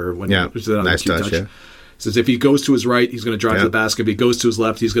 22 number. Which is another nice cute touch, yeah. Says if he goes to his right, he's going to drive to the basket. If he goes to his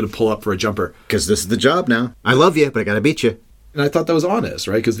left, he's going to pull up for a jumper. Because this is the job now. I love you, but I got to beat you. And I thought that was honest,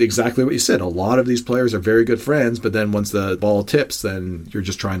 right? Because exactly what you said. A lot of these players are very good friends, but then once the ball tips, then you're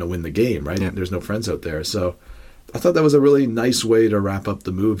just trying to win the game, right? Yeah. There's no friends out there. So I thought that was a really nice way to wrap up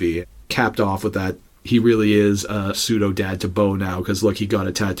the movie. Capped off with that. He really is a pseudo-dad to Bo now because, look, he got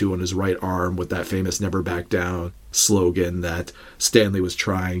a tattoo on his right arm with that famous Never Back Down slogan that Stanley was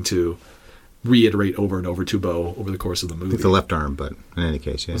trying to reiterate over and over to Bo over the course of the movie. I think the left arm, but in any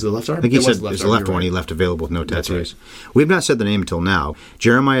case, yeah. Was it the left arm? I think he said it was the left one. Right. He left available with no tattoos. Right. We've not said the name until now.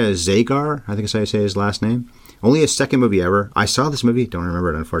 Jeremiah Zagar, I think is how you say his last name. Only his second movie ever. I saw this movie, don't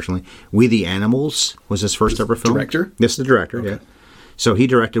remember it, unfortunately. We the Animals was his first ever film. Director? Yes, the director, yeah. So he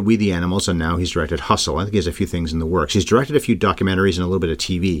directed We the Animals, and now he's directed Hustle. I think he has a few things in the works. He's directed a few documentaries and a little bit of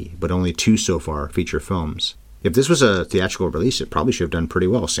TV, but only 2 so far, feature films. If this was a theatrical release, it probably should have done pretty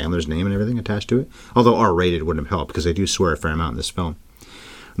well. Sandler's name and everything attached to it. Although R-rated wouldn't have helped, because they do swear a fair amount in this film.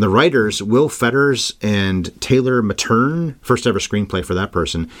 The writers, Will Fetters and Taylor Materne, first ever screenplay for that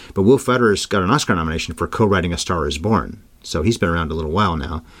person, but Will Fetters got an Oscar nomination for co-writing A Star is Born. So he's been around a little while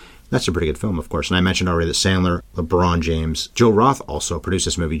now. That's a pretty good film, of course. And I mentioned already that Sandler, LeBron James, Joe Roth also produced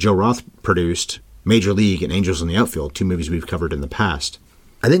this movie. Joe Roth produced Major League and Angels in the Outfield, 2 movies we've covered in the past.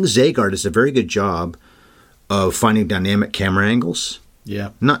 I think Zagar does a very good job of finding dynamic camera angles. Yeah.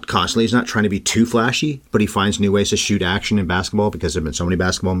 Not constantly. He's not trying to be too flashy, but he finds new ways to shoot action in basketball because there have been so many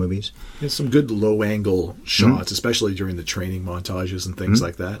basketball movies. There's some good low-angle shots, especially during the training montages and things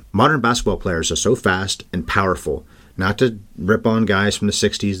like that. Modern basketball players are so fast and powerful. Not to rip on guys from the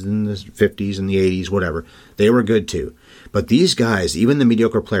 60s and the 50s and the 80s, whatever. They were good too. But these guys, even the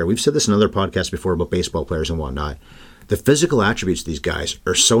mediocre player, we've said this in other podcasts before about baseball players and whatnot, the physical attributes of these guys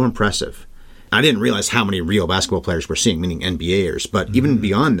are so impressive. I didn't realize how many real basketball players we're seeing, meaning NBAers. But even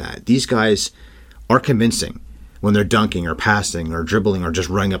beyond that, these guys are convincing when they're dunking or passing or dribbling or just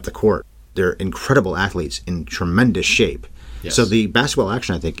running up the court. They're incredible athletes in tremendous shape. Yes. So the basketball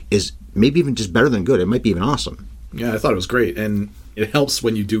action, I think, is maybe even just better than good. It might be even awesome. Yeah, I thought it was great. And it helps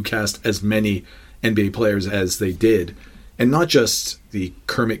when you do cast as many NBA players as they did. And not just the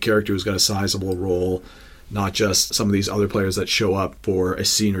Kermit character who's got a sizable role, not just some of these other players that show up for a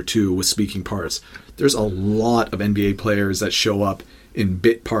scene or two with speaking parts. There's a lot of NBA players that show up in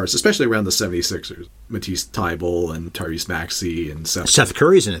bit parts, especially around the 76ers. Matisse Thybulle and Tyrese Maxey and Seth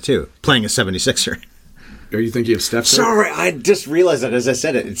Curry's in it too, playing a 76er. Are you thinking of Steph Curry? Sorry, I just realized that as I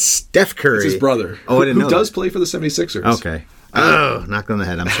said it. It's Steph Curry. It's his brother. Oh, I didn't know who does play for the 76ers. Okay. Knocked on the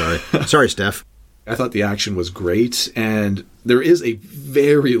head. I'm sorry. Sorry, Steph. I thought the action was great, and there is a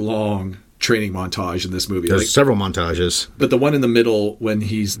very long training montage in this movie. There's several montages. But the one in the middle when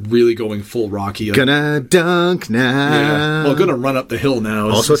he's really going full Rocky. Gonna dunk now. Yeah. Well, gonna run up the hill now.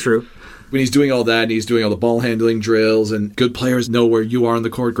 Also true. When he's doing all that and he's doing all the ball handling drills and good players know where you are on the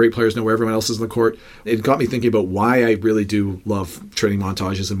court, great players know where everyone else is on the court. It got me thinking about why I really do love training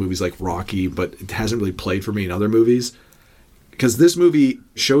montages in movies like Rocky, but it hasn't really played for me in other movies. Because this movie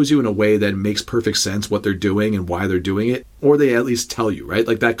shows you in a way that makes perfect sense what they're doing and why they're doing it, or they at least tell you, right?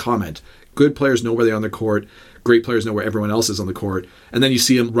 Like that comment. Good players know where they are on the court. Great players know where everyone else is on the court. And then you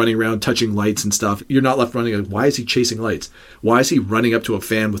see him running around, touching lights and stuff. You're not left running. Why is he chasing lights? Why is he running up to a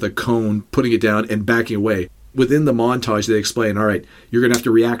fan with a cone, putting it down, and backing away? Within the montage, they explain, all right, you're going to have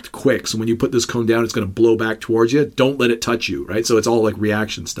to react quick. So when you put this cone down, it's going to blow back towards you. Don't let it touch you, right? So it's all like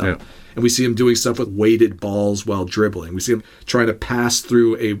reaction stuff. Yeah. And we see him doing stuff with weighted balls while dribbling. We see him trying to pass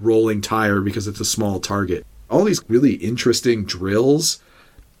through a rolling tire because it's a small target. All these really interesting drills.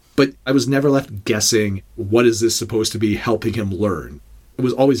 But I was never left guessing, what is this supposed to be helping him learn? It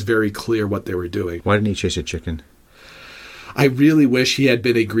was always very clear what they were doing. Why didn't he chase a chicken? I really wish he had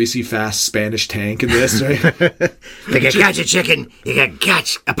been a greasy, fast Spanish tank in this, right? You can catch a chicken, you can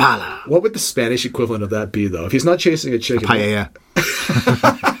catch a pala. What would the Spanish equivalent of that be, though? If he's not chasing a chicken... Paella.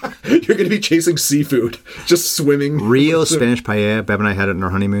 You're going to be chasing seafood, just swimming. Real Spanish paella. Bev and I had it on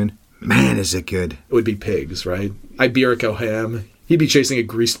our honeymoon. Man, is it good. It would be pigs, right? Iberico ham. He'd be chasing a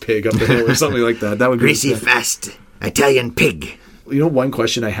greased pig up the hill or something like that. That would be greasy, fast Italian pig. You know, one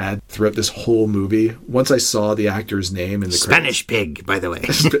question I had throughout this whole movie, once I saw the actor's name in the Spanish pig, by the way.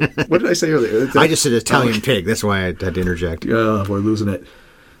 What did I say earlier? I just said Italian pig. That's why I had to interject. Yeah, we're losing it.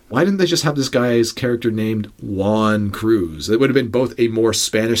 Why didn't they just have this guy's character named Juan Cruz? It would have been both a more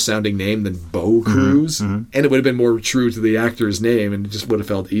Spanish-sounding name than Bo Cruz, and it would have been more true to the actor's name, and it just would have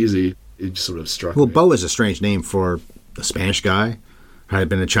felt easy. It just sort of struck me. Well, Bo is a strange name for a Spanish guy. Had it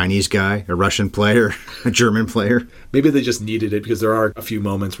been a Chinese guy, a Russian player, a German player. Maybe they just needed it because there are a few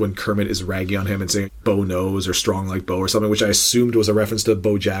moments when Kermit is ragging on him and saying Bo knows or strong like Bo or something, which I assumed was a reference to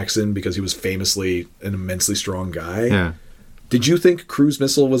Bo Jackson because he was famously an immensely strong guy. Yeah. Did you think Cruise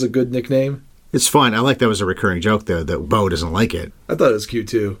Missile was a good nickname? It's fine. I like that was a recurring joke, though, that Bo doesn't like it. I thought it was cute,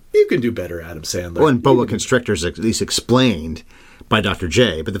 too. You can do better, Adam Sandler. Well, and Boa Constrictor is at least explained by Dr.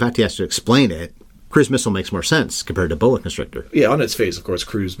 J, but the fact he has to explain it, Cruise Missile makes more sense compared to Boa Constrictor. Yeah, on its face, of course,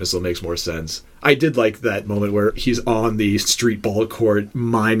 Cruise Missile makes more sense. I did like that moment where he's on the street ball court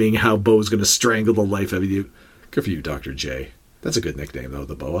miming how Bo's going to strangle the life out of you. Good for you, Dr. J. That's a good nickname, though,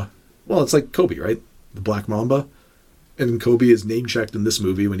 the Boa. Well, it's like Kobe, right? The Black Mamba. And Kobe is name-checked in this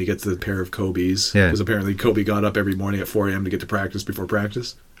movie when he gets the pair of Kobe's. Yeah. Because apparently Kobe got up every morning at 4 a.m. to get to practice before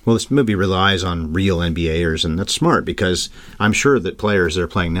practice. Well, this movie relies on real NBAers, and that's smart because I'm sure that players that are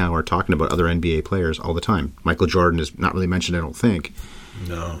playing now are talking about other NBA players all the time. Michael Jordan is not really mentioned, I don't think.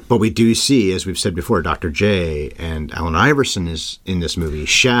 No. But we do see, as we've said before, Dr. J and Allen Iverson is in this movie.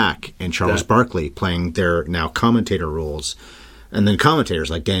 Shaq and Charles Barkley playing their now commentator roles. And then commentators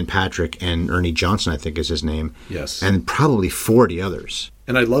like Dan Patrick and Ernie Johnson, I think is his name. Yes. And probably 40 others.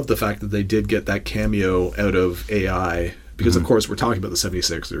 And I love the fact that they did get that cameo out of AI because, of course, we're talking about the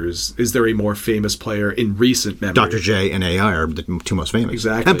 76ers. Is there a more famous player in recent memory? Dr. J and AI are the two most famous.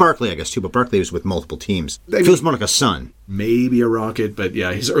 Exactly. And Barkley, I guess, too, but Barkley was with multiple teams. Feels more like a son. Maybe a Rocket, but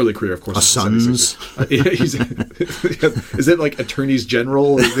yeah, his early career, of course, A Suns. Is it like Attorneys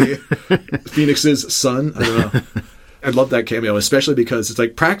General? Is the Phoenix's son? I don't know. I love that cameo, especially because it's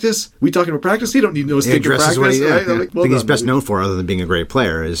like, practice? We talking about practice? He don't need no stick in practice. What he, right? yeah. Like, I think he's best known for, other than being a great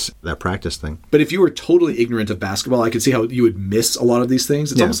player, is that practice thing. But if you were totally ignorant of basketball, I could see how you would miss a lot of these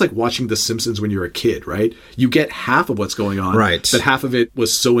things. It's Yeah. almost like watching The Simpsons when you're a kid, right? You get half of what's going on. Right. But half of it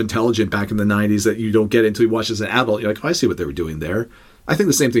was so intelligent back in the 90s that you don't get it until you watch as an adult. You're like, oh, I see what they were doing there. I think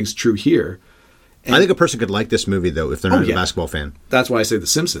the same thing's true here. I think a person could like this movie, though, if they're not yeah. a basketball fan. That's why I say The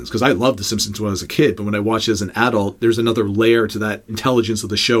Simpsons, because I loved The Simpsons when I was a kid, but when I watched it as an adult, there's another layer to that intelligence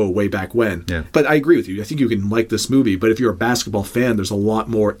of the show way back when. Yeah. But I agree with you. I think you can like this movie, but if you're a basketball fan, there's a lot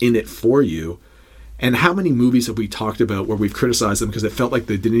more in it for you. And how many movies have we talked about where we've criticized them because it felt like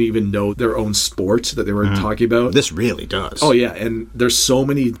they didn't even know their own sport that they were talking about? This really does. Oh, yeah. And there's so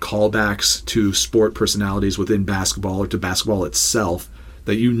many callbacks to sport personalities within basketball or to basketball itself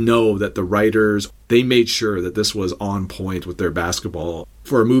that you know that the writers, they made sure that this was on point with their basketball.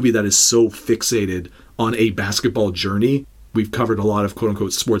 For a movie that is so fixated on a basketball journey, we've covered a lot of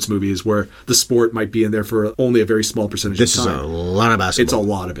quote-unquote sports movies where the sport might be in there for only a very small percentage This of is time. a lot of basketball. It's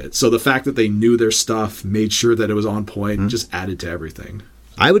a lot of it. So the fact that they knew their stuff, made sure that it was on point, just added to everything.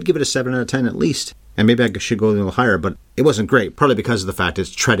 I would give it a 7 out of 10 at least. And maybe I should go a little higher, but it wasn't great, partly because of the fact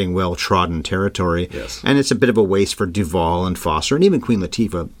it's treading well-trodden territory. Yes. And it's a bit of a waste for Duvall and Foster, and even Queen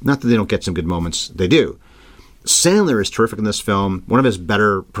Latifah. Not that they don't get some good moments. They do. Sandler is terrific in this film. One of his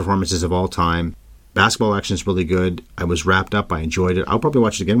better performances of all time. Basketball action is really good. I was wrapped up. I enjoyed it. I'll probably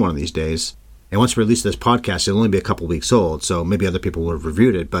watch it again one of these days. And once we release this podcast, it'll only be a couple weeks old, so maybe other people will have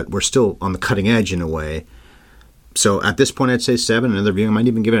reviewed it, but we're still on the cutting edge in a way. So at this point, I'd say 7. Another viewing, I might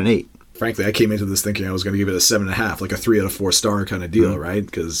even give it an 8. Frankly, I came into this thinking I was going to give it a 7.5, like a 3 out of 4 star kind of deal, right?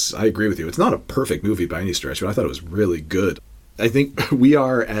 Because I agree with you. It's not a perfect movie by any stretch, but I thought it was really good. I think we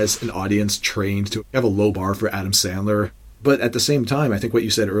are, as an audience, trained to have a low bar for Adam Sandler. But at the same time, I think what you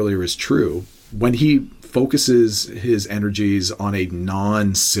said earlier is true. When he focuses his energies on a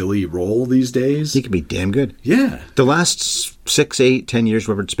non-silly role these days, He can be damn good. yeah. The last 6, 8, 10 years,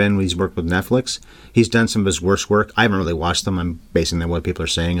 whatever it's been, when he's worked with Netflix, he's done some of his worst work. I haven't really watched them. I'm basing on what people are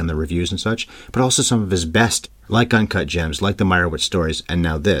saying in the reviews and such. But also some of his best, like Uncut Gems, like the Meyerowitz stories, and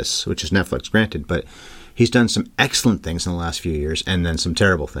now this, which is Netflix, granted. But he's done some excellent things in the last few years, and then some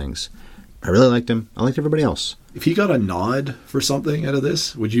terrible things. I really liked him. I liked everybody else. If he got a nod for something out of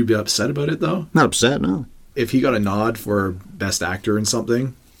this, would you be upset about it, though? Not upset, no. If he got a nod for Best Actor in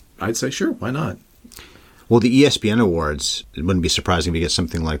something, I'd say, sure, why not? Well, the ESPN Awards, it wouldn't be surprising to get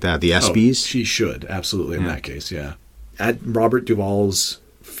something like that. The ESPYs. She should, absolutely, in that case, yeah. At Robert Duvall's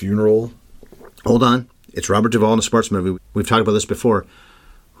funeral. Hold on. It's Robert Duvall in a sports movie. We've talked about this before.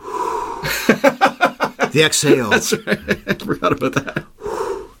 The exhale. That's right. I forgot about that.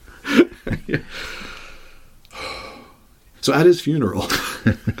 So at his funeral,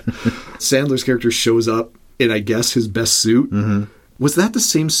 Sandler's character shows up in, I guess, his best suit. Mm-hmm. Was that the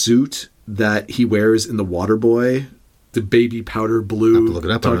same suit that he wears in The Waterboy? The baby powder blue. I'll have to look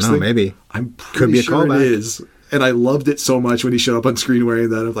it up. I don't know. thing? Maybe. I'm Could pretty be a sure callback. it is. And I loved it so much when he showed up on screen wearing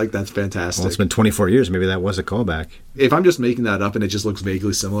that. I'm like, that's fantastic. Well, it's been 24 years. Maybe that was a callback. If I'm just making that up and it just looks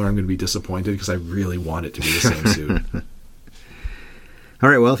vaguely similar, I'm going to be disappointed because I really want it to be the same suit. All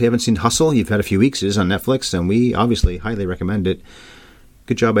right, well, if you haven't seen Hustle, you've had a few weeks. It is on Netflix, and we obviously highly recommend it.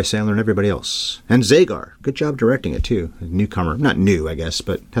 Good job by Sandler and everybody else. And Zagar, good job directing it, too. A newcomer. Not new, I guess,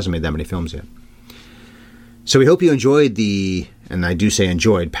 but hasn't made that many films yet. So we hope you enjoyed and I do say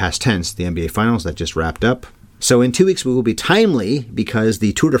enjoyed, past tense, the NBA Finals that just wrapped up. So in 2 weeks we will be timely because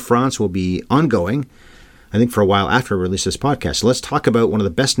the Tour de France will be ongoing, I think, for a while after we release this podcast. So let's talk about one of the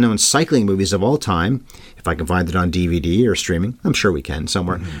best-known cycling movies of all time, if I can find it on DVD or streaming. I'm sure we can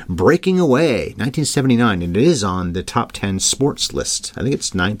somewhere. Mm-hmm. Breaking Away, 1979, and it is on the top 10 sports list. I think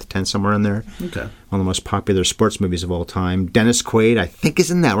it's 9th, 10th, somewhere in there. Okay. One of the most popular sports movies of all time. Dennis Quaid, I think,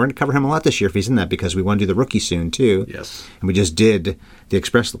 is in that. We're going to cover him a lot this year if he's in that, because we want to do The Rookie soon, too. Yes. And we just did The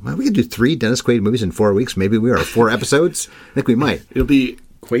Express. Well, we could do 3 Dennis Quaid movies in 4 weeks. Maybe we are. 4 episodes. I think we might. It'll be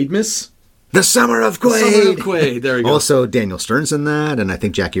Quaidmas? The Summer of Quaid. The Summer of Quaid. There we go. Also, Daniel Stern's in that, and I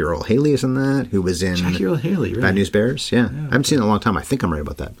think Jackie Earle Haley is in that, who was in Jackie Earle Haley, really? Bad News Bears. Yeah. I haven't seen it in a long time. I think I'm right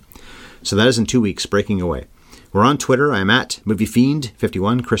about that. So that is in 2 weeks, Breaking Away. We're on Twitter. I'm at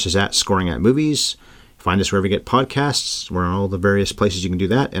MovieFiend51. Chris is at Scoring at Movies. Find us wherever you get podcasts. We're on all the various places you can do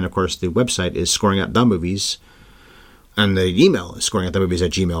that. And, of course, the website is Scoring at the Movies. And the email is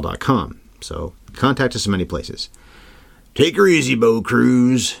scoringatthemovies@gmail.com. So contact us in many places. Take her easy, Bo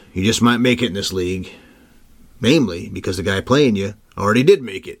Cruz. You just might make it in this league. Namely, because the guy playing you already did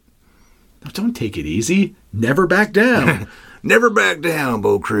make it. Now, don't take it easy. Never back down. Never back down,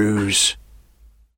 Bo Cruz.